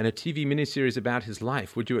Klemperer in a TV miniseries about his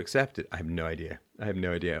life, would you accept it? I have no idea.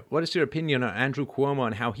 What is your opinion on Andrew Cuomo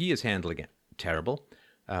and how he is handling it? Terrible.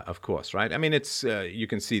 Of course, right? I mean, it's you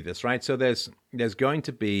can see this, right? So there's going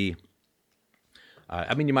to be,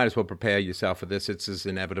 you might as well prepare yourself for this. It's as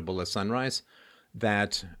inevitable as sunrise,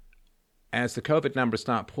 that as the COVID numbers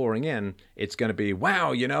start pouring in, it's going to be,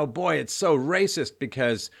 wow, boy, it's so racist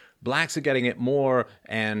because blacks are getting it more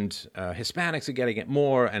and Hispanics are getting it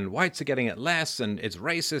more and whites are getting it less, and it's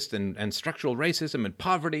racist and structural racism and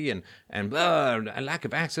poverty and a lack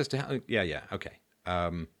of access to health. Yeah, okay.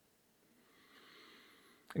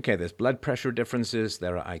 Okay, there's blood pressure differences,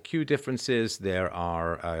 there are IQ differences, there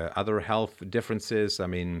are other health differences. I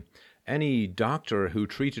mean, any doctor who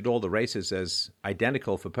treated all the races as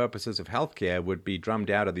identical for purposes of healthcare would be drummed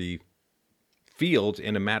out of the field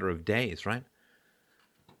in a matter of days, right?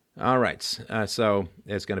 All right, so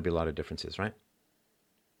there's going to be a lot of differences, right?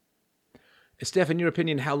 Steph, in your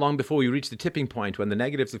opinion, how long before we reach the tipping point when the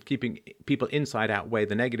negatives of keeping people inside outweigh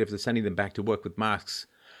the negatives of sending them back to work with masks?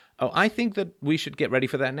 Oh, I think that we should get ready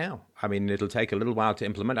for that now. I mean, it'll take a little while to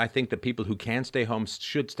implement. I think that people who can stay home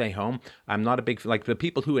should stay home. I'm not a big, like the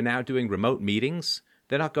people who are now doing remote meetings,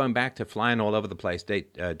 they're not going back to flying all over the place,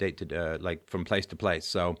 like from place to place.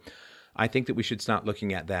 So I think that we should start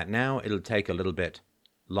looking at that now. It'll take a little bit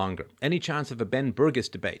longer. Any chance of a Ben Burgis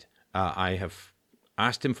debate? I have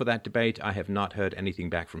asked him for that debate. I have not heard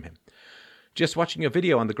anything back from him. Just watching a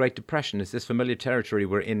video on the Great Depression, is this familiar territory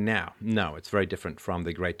we're in now? No, it's very different from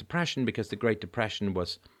the Great Depression because the Great Depression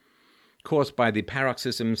was caused by the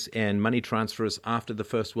paroxysms in money transfers after the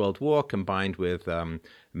First World War, combined with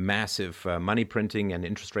massive money printing and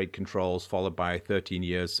interest rate controls, followed by 13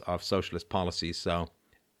 years of socialist policies. So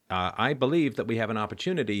I believe that we have an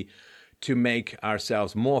opportunity to make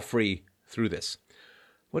ourselves more free through this.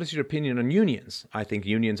 What is your opinion on unions? I think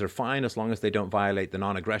unions are fine as long as they don't violate the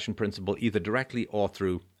non-aggression principle, either directly or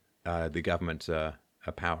through the government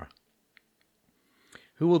power.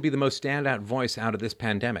 Who will be the most standout voice out of this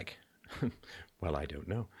pandemic? Well, I don't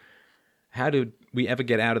know. How did we ever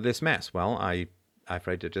get out of this mess? Well, I'm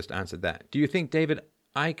afraid to just answer that. Do you think David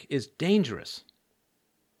Icke is dangerous?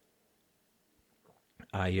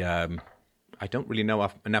 I don't really know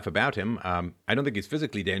enough about him. I don't think he's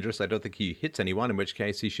physically dangerous. I don't think he hits anyone, in which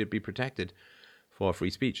case he should be protected for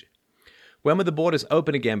free speech. When will the borders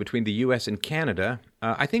open again between the US and Canada?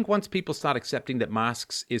 I think once people start accepting that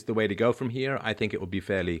masks is the way to go from here, I think it will be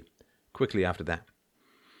fairly quickly after that.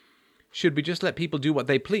 Should we just let people do what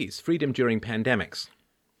they please? Freedom during pandemics.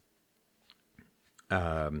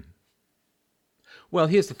 Well,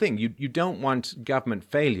 here's the thing. You don't want government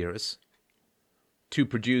failures to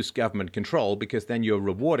produce government control, because then you're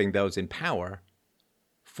rewarding those in power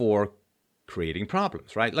for creating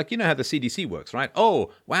problems, right? Like, you know how the CDC works, right? Oh,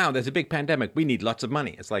 wow, there's a big pandemic. We need lots of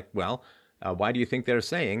money. It's like, well, why do you think they're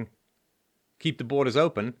saying keep the borders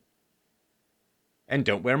open and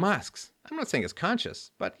don't wear masks? I'm not saying it's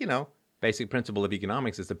conscious, but, you know, basic principle of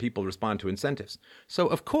economics is that people respond to incentives. So,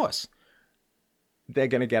 of course, they're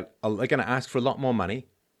going to ask for a lot more money.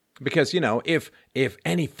 Because, you know, if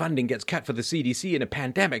any funding gets cut for the CDC in a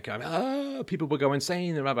pandemic, people will go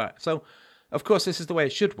insane. So, of course, this is the way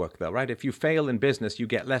it should work, though, right? If you fail in business, you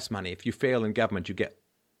get less money. If you fail in government, you get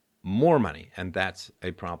more money. And that's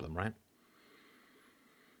a problem, right?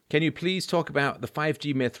 Can you please talk about the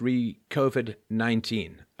 5G myth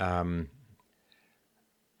re-COVID-19?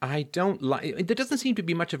 I don't like. There doesn't seem to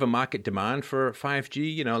be much of a market demand for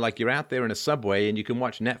 5G. You know, like you're out there in a subway and you can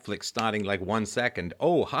watch Netflix starting like 1 second.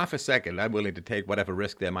 Oh, half a second. I'm willing to take whatever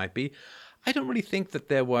risk there might be. I don't really think that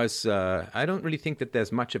there was. I don't really think that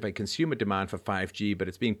there's much of a consumer demand for 5G, but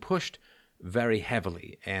it's being pushed very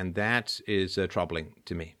heavily, and that is troubling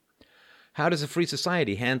to me. How does a free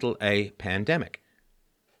society handle a pandemic?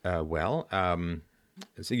 So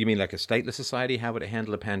you mean like a stateless society? How would it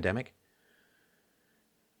handle a pandemic?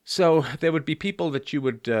 So there would be people that you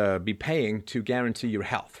would be paying to guarantee your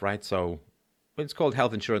health, right? So it's called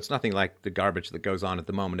health insurance, nothing like the garbage that goes on at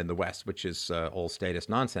the moment in the West, which is all status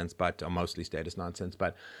nonsense, or mostly status nonsense.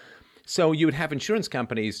 But so you would have insurance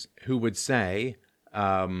companies who would say,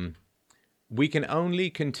 we can only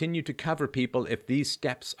continue to cover people if these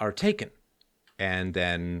steps are taken. And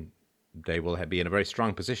then they will be in a very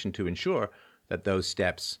strong position to ensure that those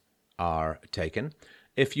steps are taken.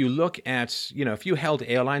 If you look at, you know, if you held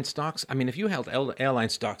airline stocks,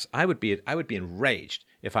 I would be enraged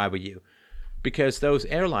if I were you, because those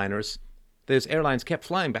airlines kept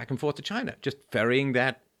flying back and forth to China, just ferrying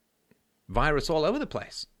that virus all over the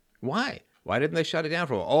place. Why? Why didn't they shut it down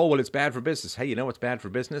for? Oh, well, it's bad for business. Hey, you know what's bad for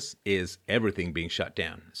business is everything being shut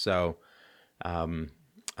down. So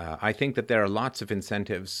I think that there are lots of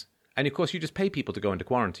incentives. And of course, you just pay people to go into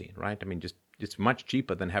quarantine, right? I mean, it's much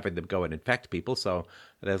cheaper than having them go and infect people. So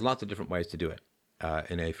there's lots of different ways to do it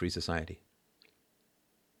in a free society.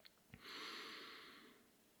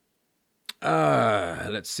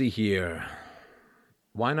 Let's see here.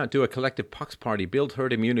 Why not do a collective pox party, build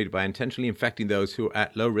herd immunity by intentionally infecting those who are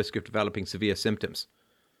at low risk of developing severe symptoms?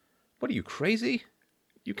 What are you, crazy?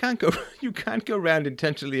 You can't go around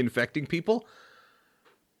intentionally infecting people.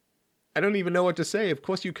 I don't even know what to say. Of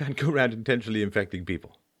course you can't go around intentionally infecting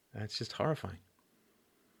people. That's just horrifying.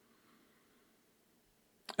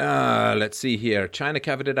 Let's see here. China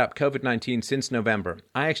covered it up, COVID-19, since November.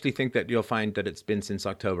 I actually think that you'll find that it's been since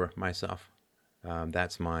October myself.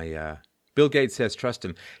 That's my... Bill Gates says trust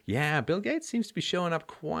him. Yeah, Bill Gates seems to be showing up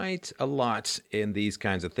quite a lot in these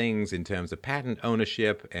kinds of things in terms of patent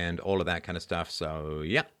ownership and all of that kind of stuff. So,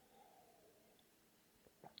 yeah.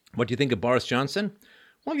 What do you think of Boris Johnson?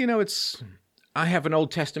 Well, you know, I have an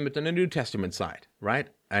Old Testament and a New Testament side, right?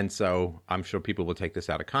 And so I'm sure people will take this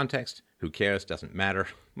out of context. Who cares? Doesn't matter.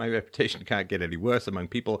 My reputation can't get any worse among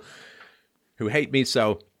people who hate me.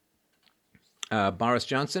 So Boris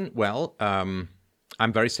Johnson, well, I'm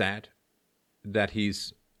very sad that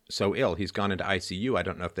he's so ill. He's gone into ICU. I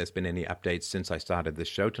don't know if there's been any updates since I started this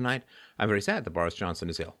show tonight. I'm very sad that Boris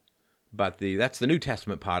Johnson is ill. But that's the New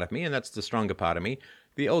Testament part of me, and that's the stronger part of me.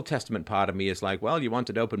 The Old Testament part of me is like, well, you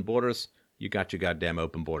wanted open borders. You got your goddamn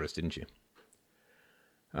open borders, didn't you?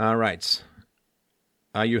 All right.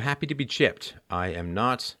 Are you happy to be chipped? I am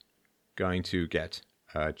not going to get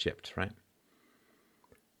chipped, right?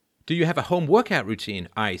 Do you have a home workout routine?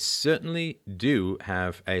 I certainly do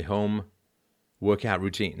have a home workout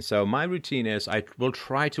routine. So my routine is I will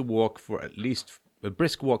try to walk for at least a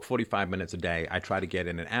brisk walk 45 minutes a day. I try to get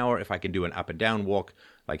in an hour. If I can do an up and down walk,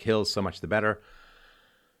 like hills, so much the better.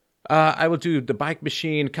 I will do the bike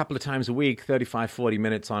machine a couple of times a week, 35, 40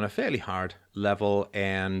 minutes on a fairly hard level.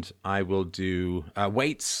 And I will do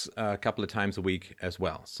weights a couple of times a week as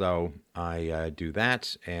well. So I do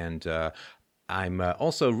that. And I'm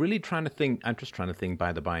also really trying to think, I'm just trying to think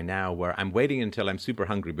by the by now, where I'm waiting until I'm super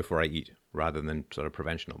hungry before I eat, rather than sort of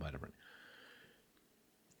prevention or whatever.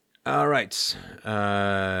 All right.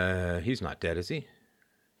 He's not dead, is he?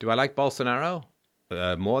 Do I like Bolsonaro?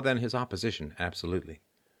 More than his opposition, absolutely.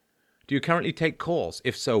 Do you currently take calls?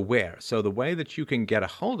 If so, where? So the way that you can get a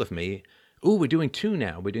hold of me, we're doing 2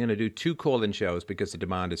 now. We're going to do 2 call-in shows because the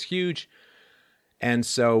demand is huge. And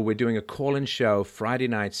so we're doing a call-in show Friday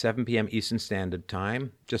night, 7 p.m. Eastern Standard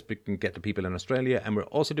Time, just so we can get the people in Australia. And we're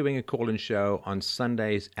also doing a call-in show on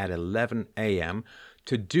Sundays at 11 a.m.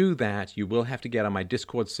 To do that, you will have to get on my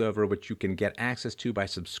Discord server, which you can get access to by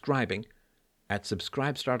subscribing at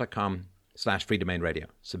subscribestar.com/freedomainradio.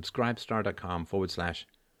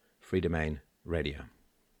 Subscribestar.com/freedomainradio.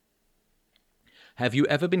 Have you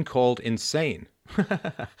ever been called insane?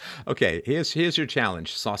 Okay, here's your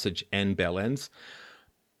challenge, Sausage and Bell Ends.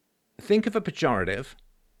 Think of a pejorative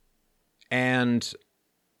and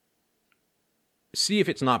see if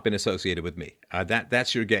it's not been associated with me.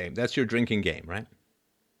 That's your game. That's your drinking game, right?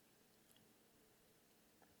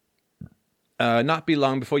 Not be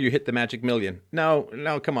long before you hit the magic million.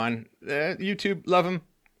 No, come on. YouTube, love them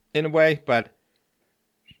in a way, but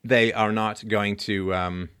they are not going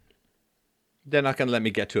to... they're not going to let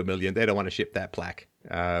me get to 1 million. They don't want to ship that plaque.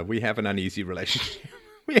 We have an uneasy relationship.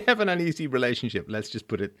 Let's just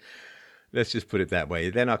put it that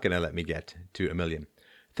way. They're not going to let me get to 1 million.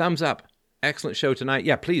 Thumbs up. Excellent show tonight.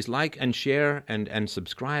 Yeah, please like and share and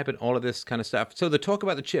subscribe and all of this kind of stuff. So the talk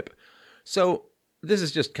about the chip. So this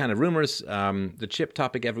is just kind of rumors. The chip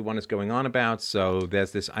topic everyone is going on about. So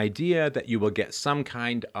there's this idea that you will get some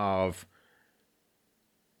kind of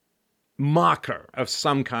marker of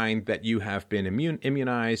some kind that you have been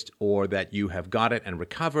immunized, or that you have got it and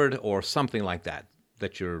recovered, or something like that,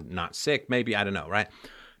 that you're not sick, maybe, I don't know, right?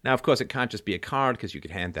 Now, of course, it can't just be a card because you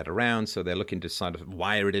could hand that around, so they're looking to sort of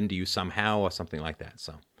wire it into you somehow or something like that.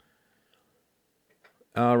 So,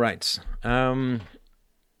 all right.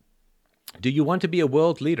 Do you want to be a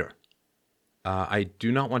world leader? I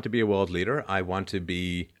do not want to be a world leader. I want to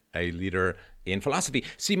be a leader in philosophy.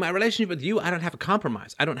 See, my relationship with you, I don't have a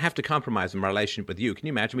compromise. I don't have to compromise in my relationship with you. Can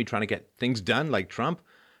you imagine me trying to get things done like Trump?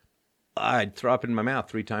 I'd throw up in my mouth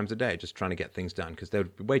 3 times a day just trying to get things done because there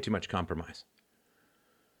would be way too much compromise.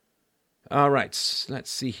 All right,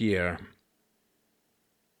 let's see here.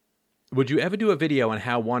 Would you ever do a video on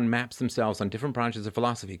how one maps themselves on different branches of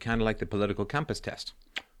philosophy, kind of like the political compass test?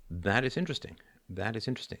 That is interesting.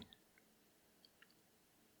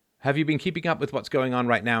 Have you been keeping up with what's going on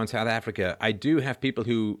right now in South Africa? I do have people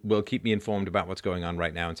who will keep me informed about what's going on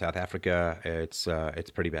right now in South Africa. It's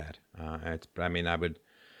pretty bad. I would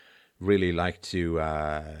really like to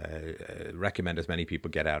recommend as many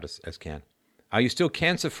people get out as can. Are you still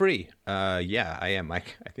cancer-free? Yeah, I am. I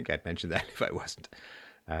think I'd mention that if I wasn't.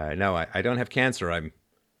 No, I don't have cancer. I'm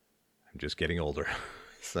just getting older.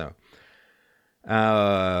 So,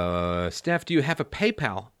 Steph, do you have a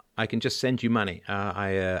PayPal? I can just send you money.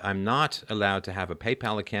 I'm not allowed to have a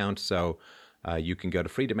PayPal account, so you can go to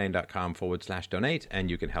freedomain.com/donate,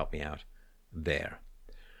 and you can help me out there.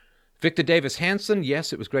 Victor Davis Hanson,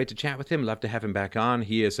 yes, it was great to chat with him. Love to have him back on.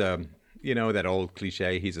 He is, that old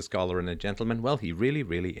cliche, he's a scholar and a gentleman. Well, he really,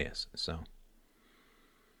 really is. So,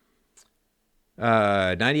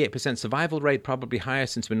 98% survival rate, probably higher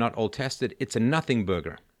since we're not all tested. It's a nothing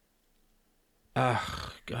burger.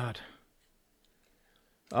 Oh, God.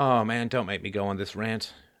 Oh, man, don't make me go on this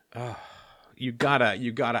rant. Oh, you gotta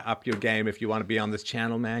up your game if you want to be on this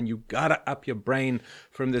channel, man. You gotta up your brain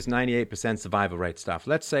from this 98% survival rate stuff.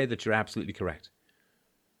 Let's say that you're absolutely correct.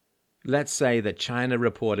 Let's say that China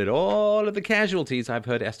reported all of the casualties. I've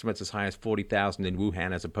heard estimates as high as 40,000 in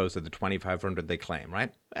Wuhan as opposed to the 2,500 they claim,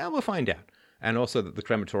 right? Well, we'll find out. And also that the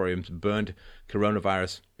crematoriums burned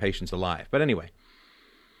coronavirus patients alive. But anyway,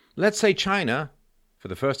 let's say China, for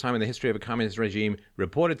the first time in the history of a communist regime,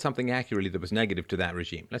 reported something accurately that was negative to that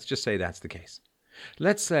regime. Let's just say that's the case.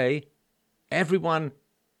 Let's say everyone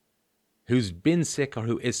who's been sick or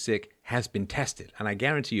who is sick has been tested. And I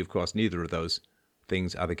guarantee you, of course, neither of those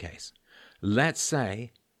things are the case. Let's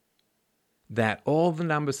say that all the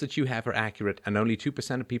numbers that you have are accurate and only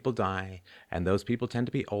 2% of people die, and those people tend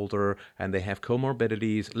to be older and they have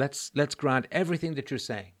comorbidities. Let's grant everything that you're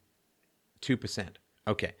saying. 2%.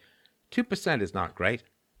 Okay. 2% is not great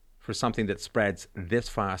for something that spreads this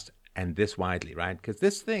fast and this widely, right? Because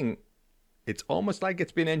this thing, it's almost like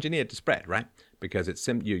it's been engineered to spread, right? Because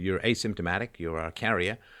you're asymptomatic, you're a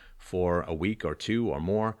carrier for a week or two or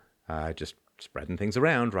more, just spreading things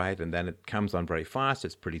around, right? And then it comes on very fast.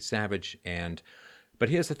 It's pretty savage. But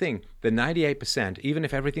here's the thing. The 98%, even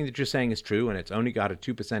if everything that you're saying is true and it's only got a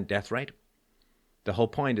 2% death rate, the whole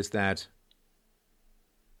point is that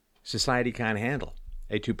society can't handle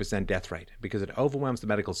a 2% death rate because it overwhelms the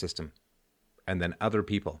medical system, and then other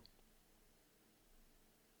people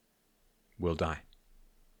will die.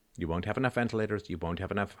 You won't have enough ventilators, you won't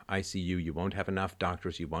have enough ICU, you won't have enough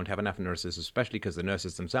doctors, you won't have enough nurses, especially because the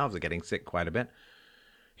nurses themselves are getting sick quite a bit.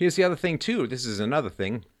 Here's the other thing too, this is another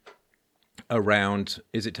thing around,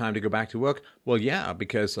 is it time to go back to work? Well, yeah,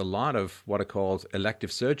 because a lot of what are called elective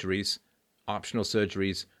surgeries, optional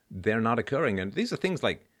surgeries, they're not occurring. And these are things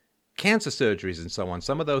like cancer surgeries and so on.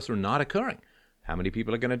 Some of those are not occurring. How many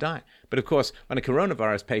people are going to die? But of course, when a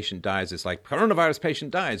coronavirus patient dies, it's like, coronavirus patient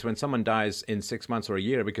dies. When someone dies in 6 months or a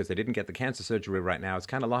year because they didn't get the cancer surgery right now, it's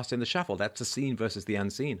kind of lost in the shuffle. That's the seen versus the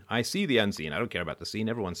unseen. I see the unseen. I don't care about the seen.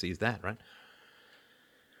 Everyone sees that, right?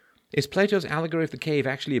 Is Plato's allegory of the cave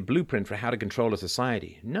actually a blueprint for how to control a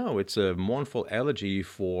society? No, it's a mournful elegy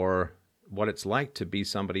for what it's like to be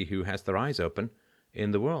somebody who has their eyes open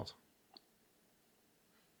in the world.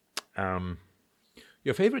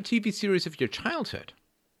 Your favorite TV series of your childhood?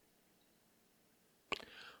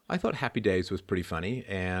 I thought Happy Days was pretty funny,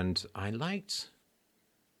 and I liked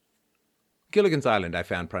Gilligan's Island. I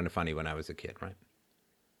found kind of funny when I was a kid, right?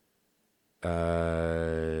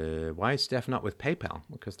 Why is Steph not with PayPal?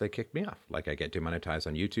 Because they kicked me off. Like, I get demonetized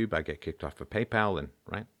on YouTube, I get kicked off for PayPal, and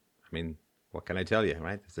right? I mean, what can I tell you,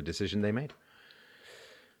 right? It's a decision they made.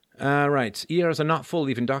 Right, ERs are not full.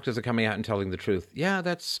 Even doctors are coming out and telling the truth. Yeah,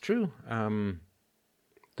 that's true.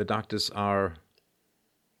 The doctors are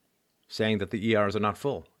saying that the ERs are not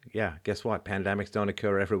full. Yeah, guess what? Pandemics don't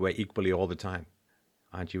occur everywhere equally all the time.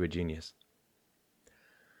 Aren't you a genius?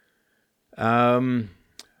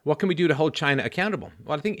 What can we do to hold China accountable?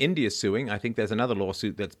 Well, I think India's suing. I think there's another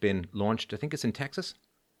lawsuit that's been launched. I think it's in Texas.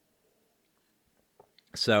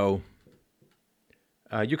 So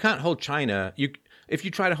you can't hold China. If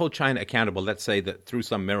you try to hold China accountable, let's say that through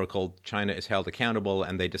some miracle China is held accountable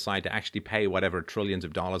and they decide to actually pay whatever trillions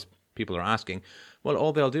of dollars people are asking, well,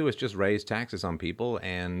 all they'll do is just raise taxes on people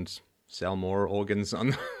and sell more organs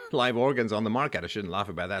on live organs on the market. I shouldn't laugh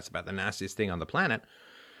about that. It's about the nastiest thing on the planet.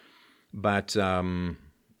 But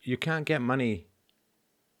you can't get money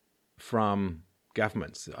from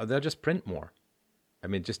governments. They'll just print more. I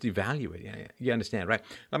mean, just devalue it. You understand, right?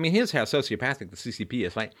 I mean, here's how sociopathic the CCP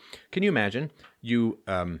is. Like, can you imagine you,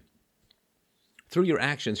 through your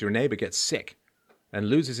actions, your neighbor gets sick and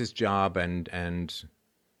loses his job and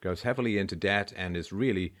goes heavily into debt and is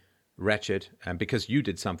really wretched, and because you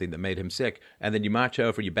did something that made him sick, and then you march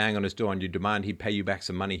over, you bang on his door, and you demand he pay you back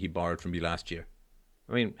some money he borrowed from you last year.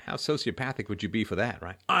 I mean, how sociopathic would you be for that,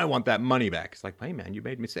 right? I want that money back. It's like, hey, man, you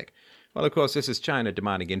made me sick. Well, of course, this is China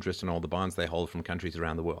demanding interest on all the bonds they hold from countries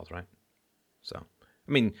around the world, right? So,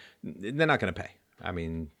 I mean, they're not going to pay. I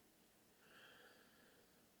mean,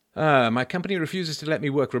 my company refuses to let me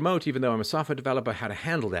work remote, even though I'm a software developer. How to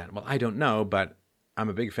handle that? Well, I don't know, but I'm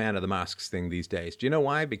a big fan of the masks thing these days. Do you know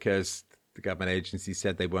why? Because the government agency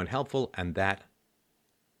said they weren't helpful, and that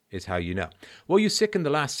is how you know. Were you sick in the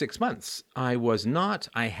last 6 months? I was not.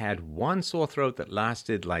 I had one sore throat that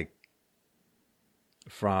lasted like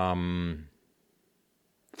from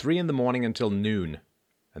 3 in the morning until noon.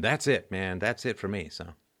 And that's it, man. That's it for me. So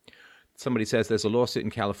somebody says there's a lawsuit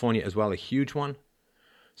in California as well, a huge one.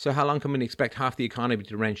 So how long can we expect half the economy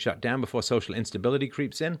to remain shut down before social instability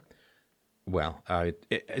creeps in? Well, I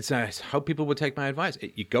hope people would take my advice.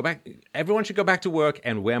 You go back. Everyone should go back to work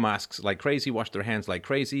and wear masks like crazy, wash their hands like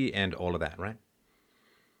crazy, and all of that, right?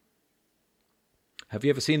 Have you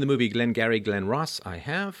ever seen the movie Glengarry Glen Ross? I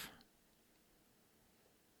have.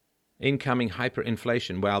 Incoming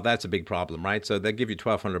hyperinflation. Well, that's a big problem, right? So they give you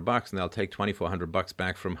 $1,200 and they'll take $2,400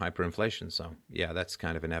 back from hyperinflation. So yeah, that's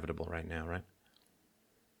kind of inevitable right now, right?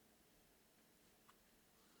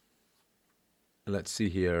 Let's see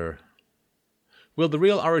here. Will the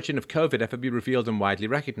real origin of COVID ever be revealed and widely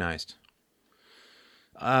recognized?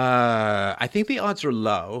 I think the odds are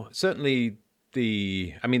low. Certainly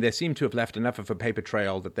they seem to have left enough of a paper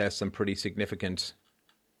trail that there's some pretty significant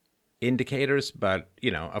indicators, but,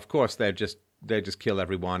 of course, they're just just kill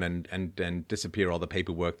everyone and disappear all the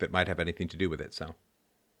paperwork that might have anything to do with it. So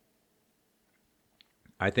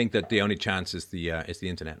I think that the only chance is the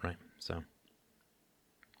internet, right? So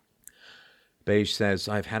Beige says,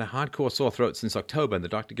 I've had a hardcore sore throat since October, and the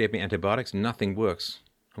doctor gave me antibiotics. Nothing works.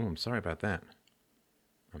 Oh, I'm sorry about that.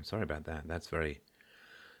 That's very...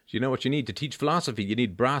 Do you know what you need to teach philosophy? You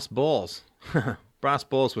need brass balls. Brass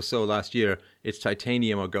balls were so last year. It's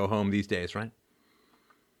titanium or go home these days, right?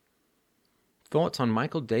 Thoughts on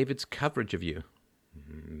Michael David's coverage of you?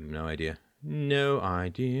 No idea.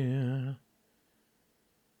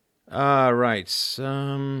 All right.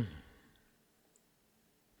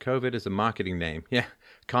 COVID is a marketing name. Yeah.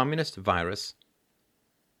 Communist virus.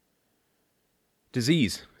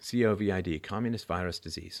 Disease. COVID. Communist virus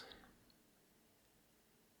disease.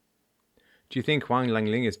 Do you think Huang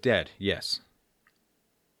Langling is dead? Yes.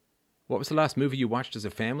 What was the last movie you watched as a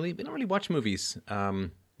family? We don't really watch movies.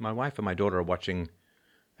 My wife and my daughter are watching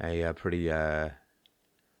a pretty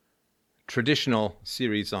traditional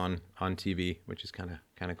series on TV, which is kind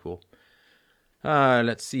of cool.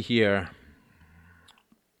 Let's see here.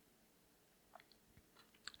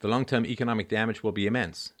 The long-term economic damage will be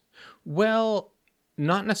immense. Well,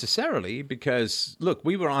 not necessarily, because, look,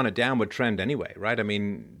 we were on a downward trend anyway, right? I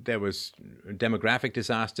mean, there was demographic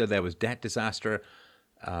disaster, there was debt disaster.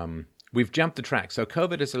 We've jumped the tracks. So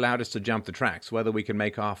COVID has allowed us to jump the tracks, whether we can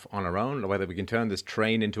make off on our own or whether we can turn this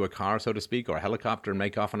train into a car, so to speak, or a helicopter and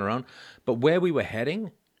make off on our own. But where we were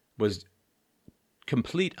heading was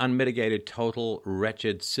complete, unmitigated, total,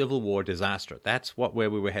 wretched civil war disaster. That's where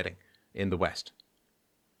we were heading in the West.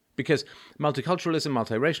 Because multiculturalism,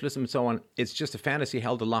 multiracialism, and so on, it's just a fantasy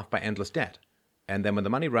held aloft by endless debt. And then when the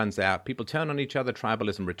money runs out, people turn on each other,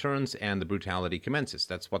 tribalism returns, and the brutality commences.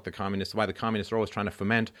 That's what why the communists are always trying to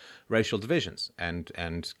foment racial divisions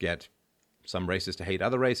and get some races to hate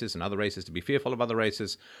other races and other races to be fearful of other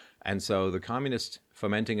races. And so the communist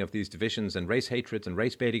fomenting of these divisions and race hatreds and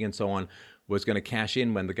race baiting and so on was going to cash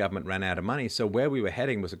in when the government ran out of money. So where we were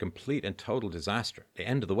heading was a complete and total disaster, the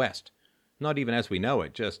end of the West. Not even as we know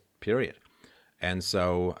it, just period. And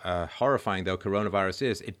so, horrifying though coronavirus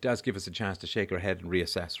is, it does give us a chance to shake our head and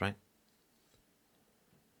reassess, right?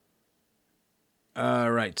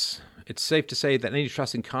 Right. It's safe to say that any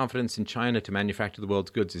trust and confidence in China to manufacture the world's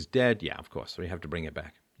goods is dead. Yeah, of course. We have to bring it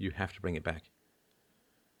back. You have to bring it back.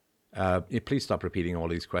 Please stop repeating all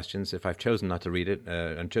these questions. If I've chosen not to read it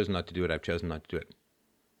and chosen not to do it, I've chosen not to do it.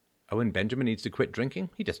 Owen Benjamin needs to quit drinking?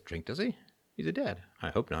 He doesn't drink, does he? He's a dad. I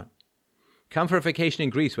hope not. Come for a vacation in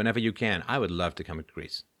Greece whenever you can. I would love to come to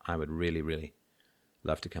Greece. I would really, really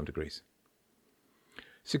love to come to Greece.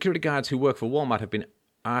 Security guards who work for Walmart have been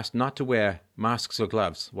asked not to wear masks or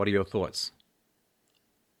gloves. What are your thoughts?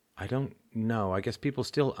 I don't know. I guess people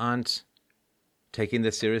still aren't taking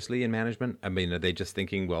this seriously in management. I mean, are they just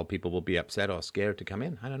thinking, well, people will be upset or scared to come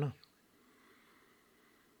in? I don't know.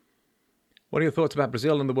 What are your thoughts about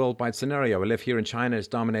Brazil and the worldwide scenario? I live here in China. It's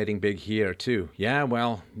dominating big here, too. Yeah,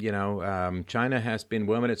 well, China has been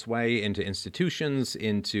worming its way into institutions,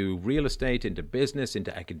 into real estate, into business,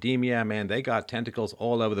 into academia. Man, they got tentacles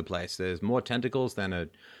all over the place. There's more tentacles than a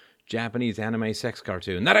Japanese anime sex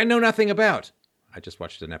cartoon that I know nothing about. I just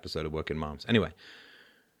watched an episode of Working Moms. Anyway,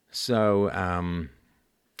 so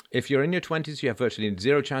if you're in your 20s, you have virtually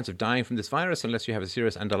zero chance of dying from this virus unless you have a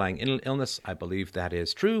serious underlying illness. I believe that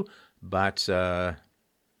is true. But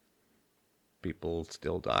people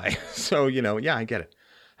still die. So, yeah, I get it.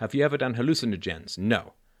 Have you ever done hallucinogens?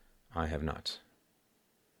 No, I have not.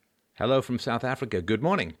 Hello from South Africa. Good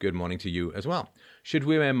morning. Good morning to you as well. Should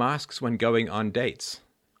we wear masks when going on dates?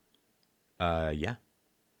 Yeah.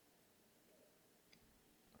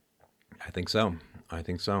 I think so.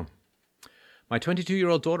 My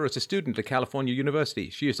 22-year-old daughter is a student at California University.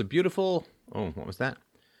 She is a beautiful... Oh, what was that?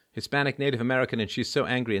 Hispanic Native American, and she's so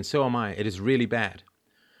angry, and so am I. It is really bad.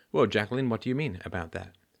 Well, Jacqueline, what do you mean about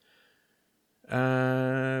that?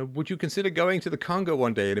 Would you consider going to the Congo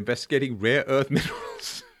one day and investigating rare earth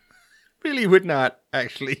minerals? Really would not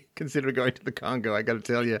actually consider going to the Congo, I got to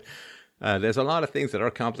tell you. There's a lot of things that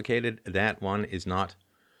are complicated. That one is not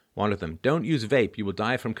one of them. Don't use vape. You will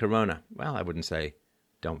die from corona. Well, I wouldn't say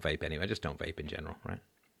don't vape anyway. Just don't vape in general, right?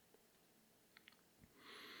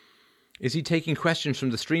 Is he taking questions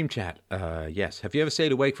from the stream chat? Yes. Have you ever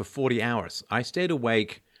stayed awake for 40 hours? I stayed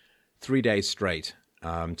awake 3 days straight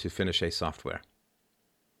to finish a software.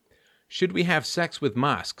 Should we have sex with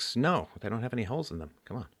masks? No, they don't have any holes in them.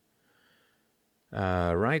 Come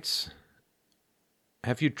on. Right.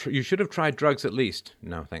 Have you? You should have tried drugs at least.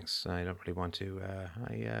 No, thanks. I don't really want to.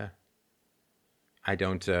 I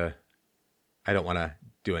don't want to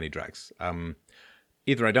do any drugs.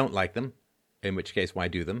 Either I don't like them, in which case, why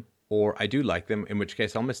do them? Or I do like them, in which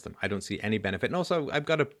case I'll miss them. I don't see any benefit. And also, I've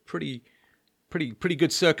got a pretty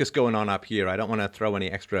good circus going on up here. I don't want to throw any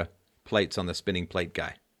extra plates on the spinning plate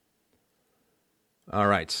guy. All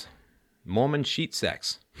right. Mormon sheet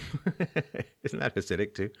sex. Isn't that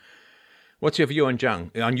Hasidic too? What's your view on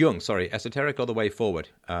Jung? Esoteric or the way forward?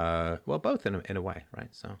 Well, both in a way, right?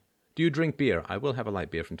 So, do you drink beer? I will have a light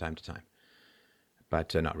beer from time to time,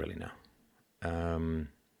 but not really, no.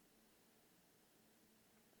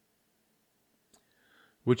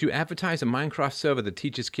 Would you advertise a Minecraft server that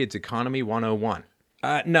teaches kids Economy 101?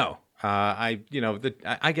 No. I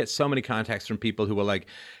get so many contacts from people who are like,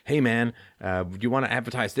 hey, man, do you want to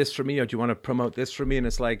advertise this for me, or do you want to promote this for me? And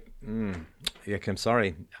it's like, I'm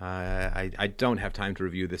sorry. I don't have time to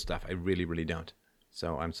review this stuff. I really, really don't.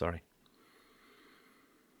 So I'm sorry.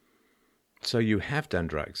 So you have done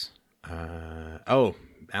drugs.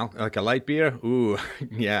 Like a light beer? Ooh,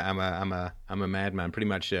 yeah, I'm a madman. Pretty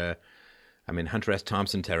much, I'm in Hunter S.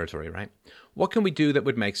 Thompson territory, right? What can we do that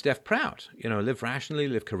would make Steph proud? Live rationally,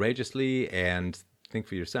 live courageously, and think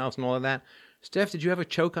for yourselves and all of that. Steph, did you ever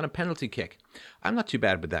choke on a penalty kick? I'm not too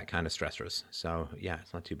bad with that kind of stressors. So, yeah,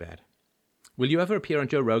 it's not too bad. Will you ever appear on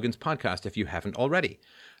Joe Rogan's podcast if you haven't already?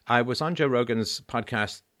 I was on Joe Rogan's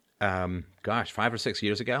podcast 5 or 6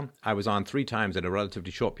 years ago. I was on 3 times in a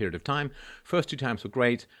relatively short period of time. First 2 times were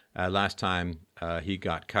great. Last time he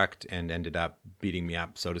got cucked and ended up beating me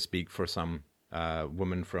up, so to speak, for some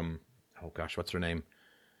woman from, what's her name?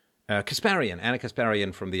 Anna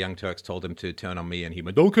Kasparian from the Young Turks told him to turn on me, and he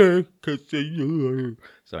went, okay.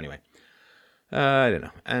 So anyway, I don't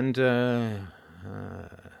know. And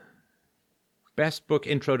best book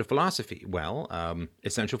intro to philosophy? Well,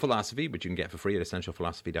 Essential Philosophy, which you can get for free at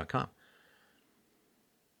essentialphilosophy.com.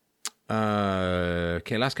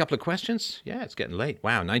 Okay, last couple of questions. Yeah, it's getting late.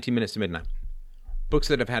 Wow, 19 minutes to midnight. Books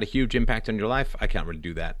that have had a huge impact on your life? I can't really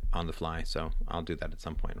do that on the fly, so I'll do that at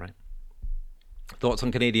some point, right? Thoughts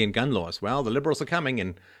on Canadian gun laws? Well, the Liberals are coming,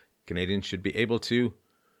 and Canadians should be able to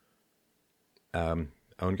own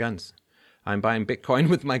guns. I'm buying Bitcoin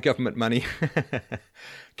with my government money.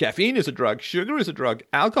 Caffeine is a drug. Sugar is a drug.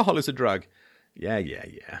 Alcohol is a drug. Yeah.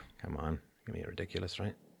 Come on. Give me a ridiculous,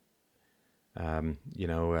 right?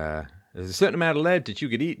 There's a certain amount of lead that you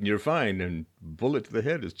could eat and you're fine, and bullet to the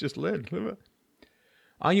head is just lead.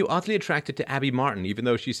 Are you oddly attracted to Abby Martin, even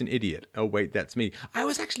though she's an idiot? Oh, wait, that's me. I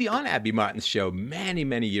was actually on Abby Martin's show many,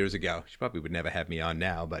 many years ago. She probably would never have me on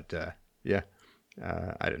now, but yeah.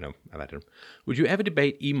 I don't know about him. Would you ever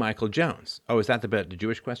debate E. Michael Jones? Oh, is that the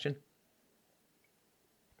Jewish question?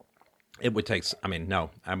 It would take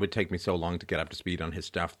me so long to get up to speed on his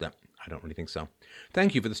stuff that I don't really think so.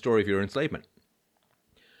 Thank you for the story of your enslavement.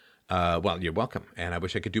 Well, you're welcome. And I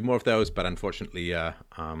wish I could do more of those, but unfortunately,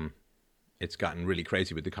 it's gotten really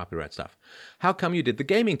crazy with the copyright stuff. How come you did the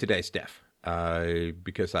gaming today, Steph?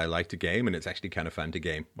 Because I like to game, and it's actually kind of fun to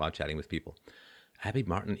game while chatting with people. Abby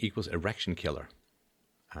Martin equals erection killer.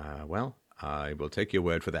 Well, I will take your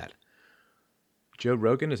word for that. Joe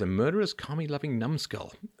Rogan is a murderous, commie-loving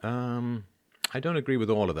numbskull. I don't agree with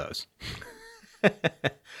all of those.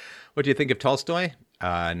 What do you think of Tolstoy?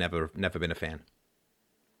 Never been a fan.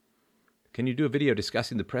 Can you do a video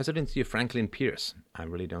discussing the presidency of Franklin Pierce? I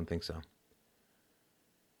really don't think so.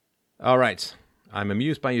 All right. I'm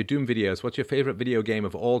amused by your Doom videos. What's your favorite video game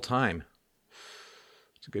of all time?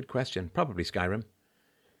 It's a good question. Probably Skyrim.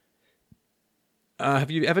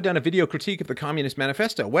 Have you ever done a video critique of the Communist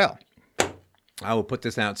Manifesto? Well, I will put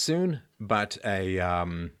this out soon, but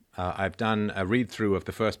I've done a read-through of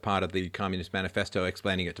the first part of the Communist Manifesto,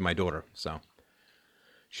 explaining it to my daughter. So,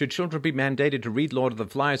 should children be mandated to read Lord of the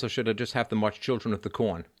Flies, or should I just have them watch Children of the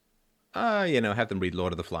Corn? Have them read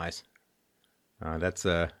Lord of the Flies. Or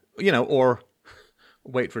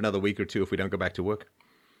wait for another week or two if we don't go back to work.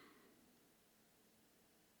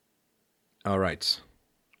 All right.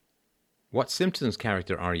 What Simpsons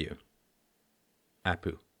character are you?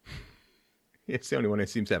 Apu. It's the only one who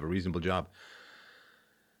seems to have a reasonable job.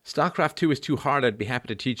 StarCraft 2 is too hard. I'd be happy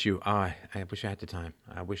to teach you. I wish I had the time.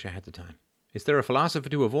 Is there a philosopher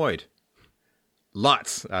to avoid?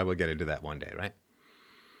 Lots. I will get into that one day, right?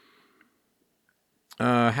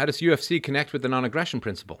 How does UFC connect with the non-aggression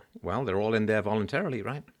principle? Well, they're all in there voluntarily,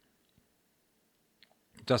 right?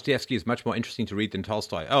 Dostoevsky is much more interesting to read than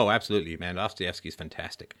Tolstoy. Oh, absolutely, man. Dostoevsky is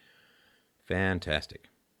fantastic. Fantastic.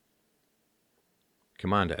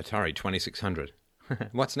 Commander, Atari 2600.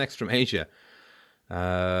 What's next from Asia?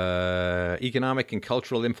 Economic and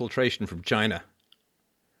cultural infiltration from China.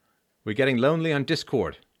 We're getting lonely on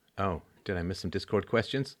Discord. Oh, did I miss some Discord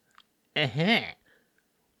questions? I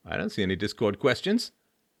don't see any Discord questions.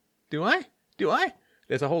 Do I?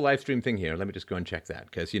 There's a whole live stream thing here. Let me just go and check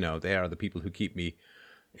that, because, they are the people who keep me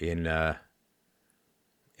in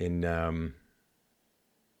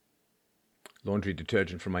laundry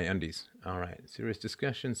detergent for my undies. All right. Serious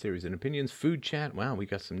discussion, series and opinions, food chat. Wow, we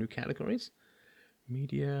got some new categories.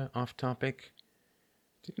 Media, off topic.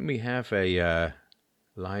 Didn't we have a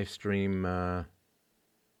live stream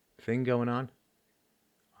thing going on?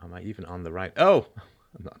 Am I even on the right? Oh,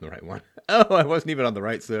 I'm not on the right one. Oh, I wasn't even on the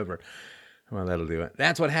right server. Well, that'll do it.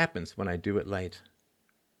 That's what happens when I do it late.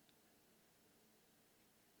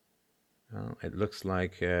 Oh, it looks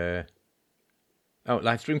like... live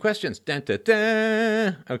stream questions. Dun, dun,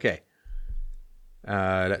 dun. Okay.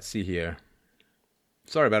 Let's see here.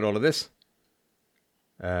 Sorry about all of this.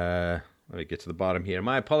 Let me get to the bottom here.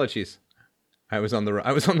 My apologies. I was on the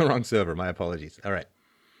wrong server. My apologies. All right.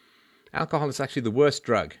 Alcohol is actually the worst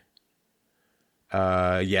drug.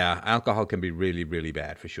 Yeah, alcohol can be really, really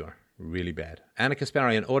bad, for sure. Really bad. Anna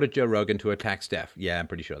Kasparian ordered Joe Rogan to attack Steph. Yeah, I'm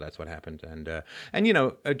pretty sure that's what happened. And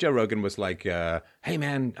Joe Rogan was like, hey,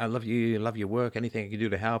 man, I love you. I love your work. Anything I can do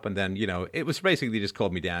to help. And then, it was basically just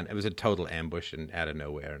called me down. It was a total ambush and out of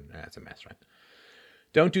nowhere. And that's a mess, right?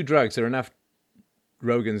 Don't do drugs. There are enough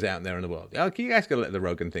Rogans out there in the world. Oh, you guys got to let the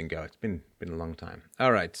Rogan thing go. It's been a long time.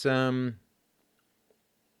 All right. That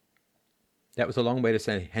was a long way to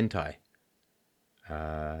say hentai.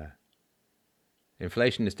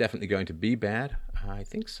 Inflation is definitely going to be bad. I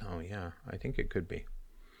think so, yeah. I think it could be.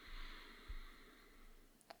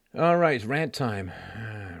 All right, rant time.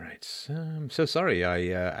 All right. I'm so sorry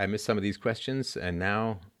I missed some of these questions, and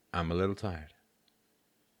now I'm a little tired.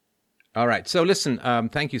 All right, so listen,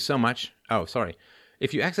 thank you so much. Oh, sorry.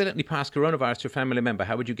 If you accidentally pass coronavirus to a family member,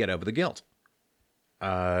 how would you get over the guilt?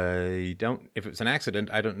 If it's an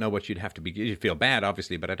accident, I don't know what you'd have to be. You'd feel bad,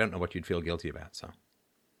 obviously, but I don't know what you'd feel guilty about, so.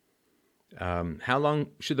 How long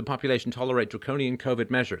should the population tolerate draconian COVID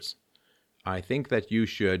measures? I think that you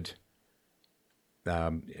should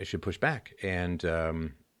push back, and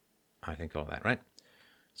I think all that, right?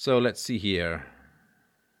 So let's see here.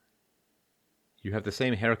 You have the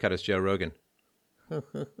same haircut as Joe Rogan.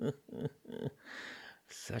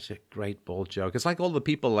 Such a great bald joke. It's like all the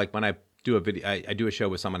people, like when I do a video, I do a show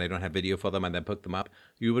with someone, I don't have video for them, and then put them up.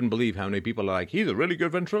 You wouldn't believe how many people are like, he's a really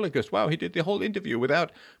good ventriloquist. Wow, he did the whole interview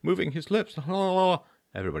without moving his lips.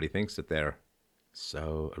 Everybody thinks that they're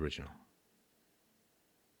so original.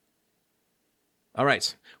 All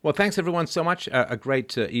right. Well, thanks everyone so much. A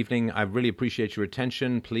great evening. I really appreciate your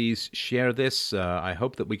attention. Please share this. I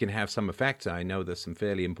hope that we can have some effect. I know there's some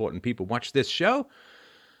fairly important people watch this show.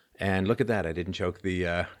 And look at that. I didn't choke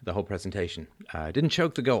the whole presentation. I didn't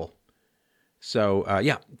choke the goal. So,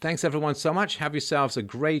 thanks everyone so much. Have yourselves a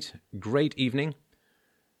great, great evening.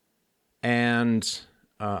 And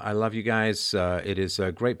I love you guys. It is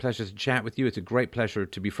a great pleasure to chat with you. It's a great pleasure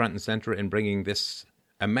to be front and center in bringing this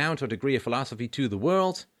amount or degree of philosophy to the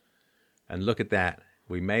world. And look at that.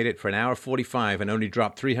 We made it for an hour 45 and only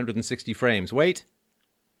dropped 360 frames. Wait.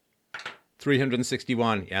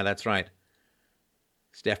 361. Yeah, that's right.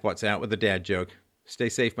 Steph Watts out with a dad joke. Stay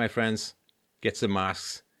safe, my friends. Get some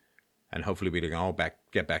masks. And hopefully we can all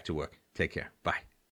get back to work. Take care. Bye.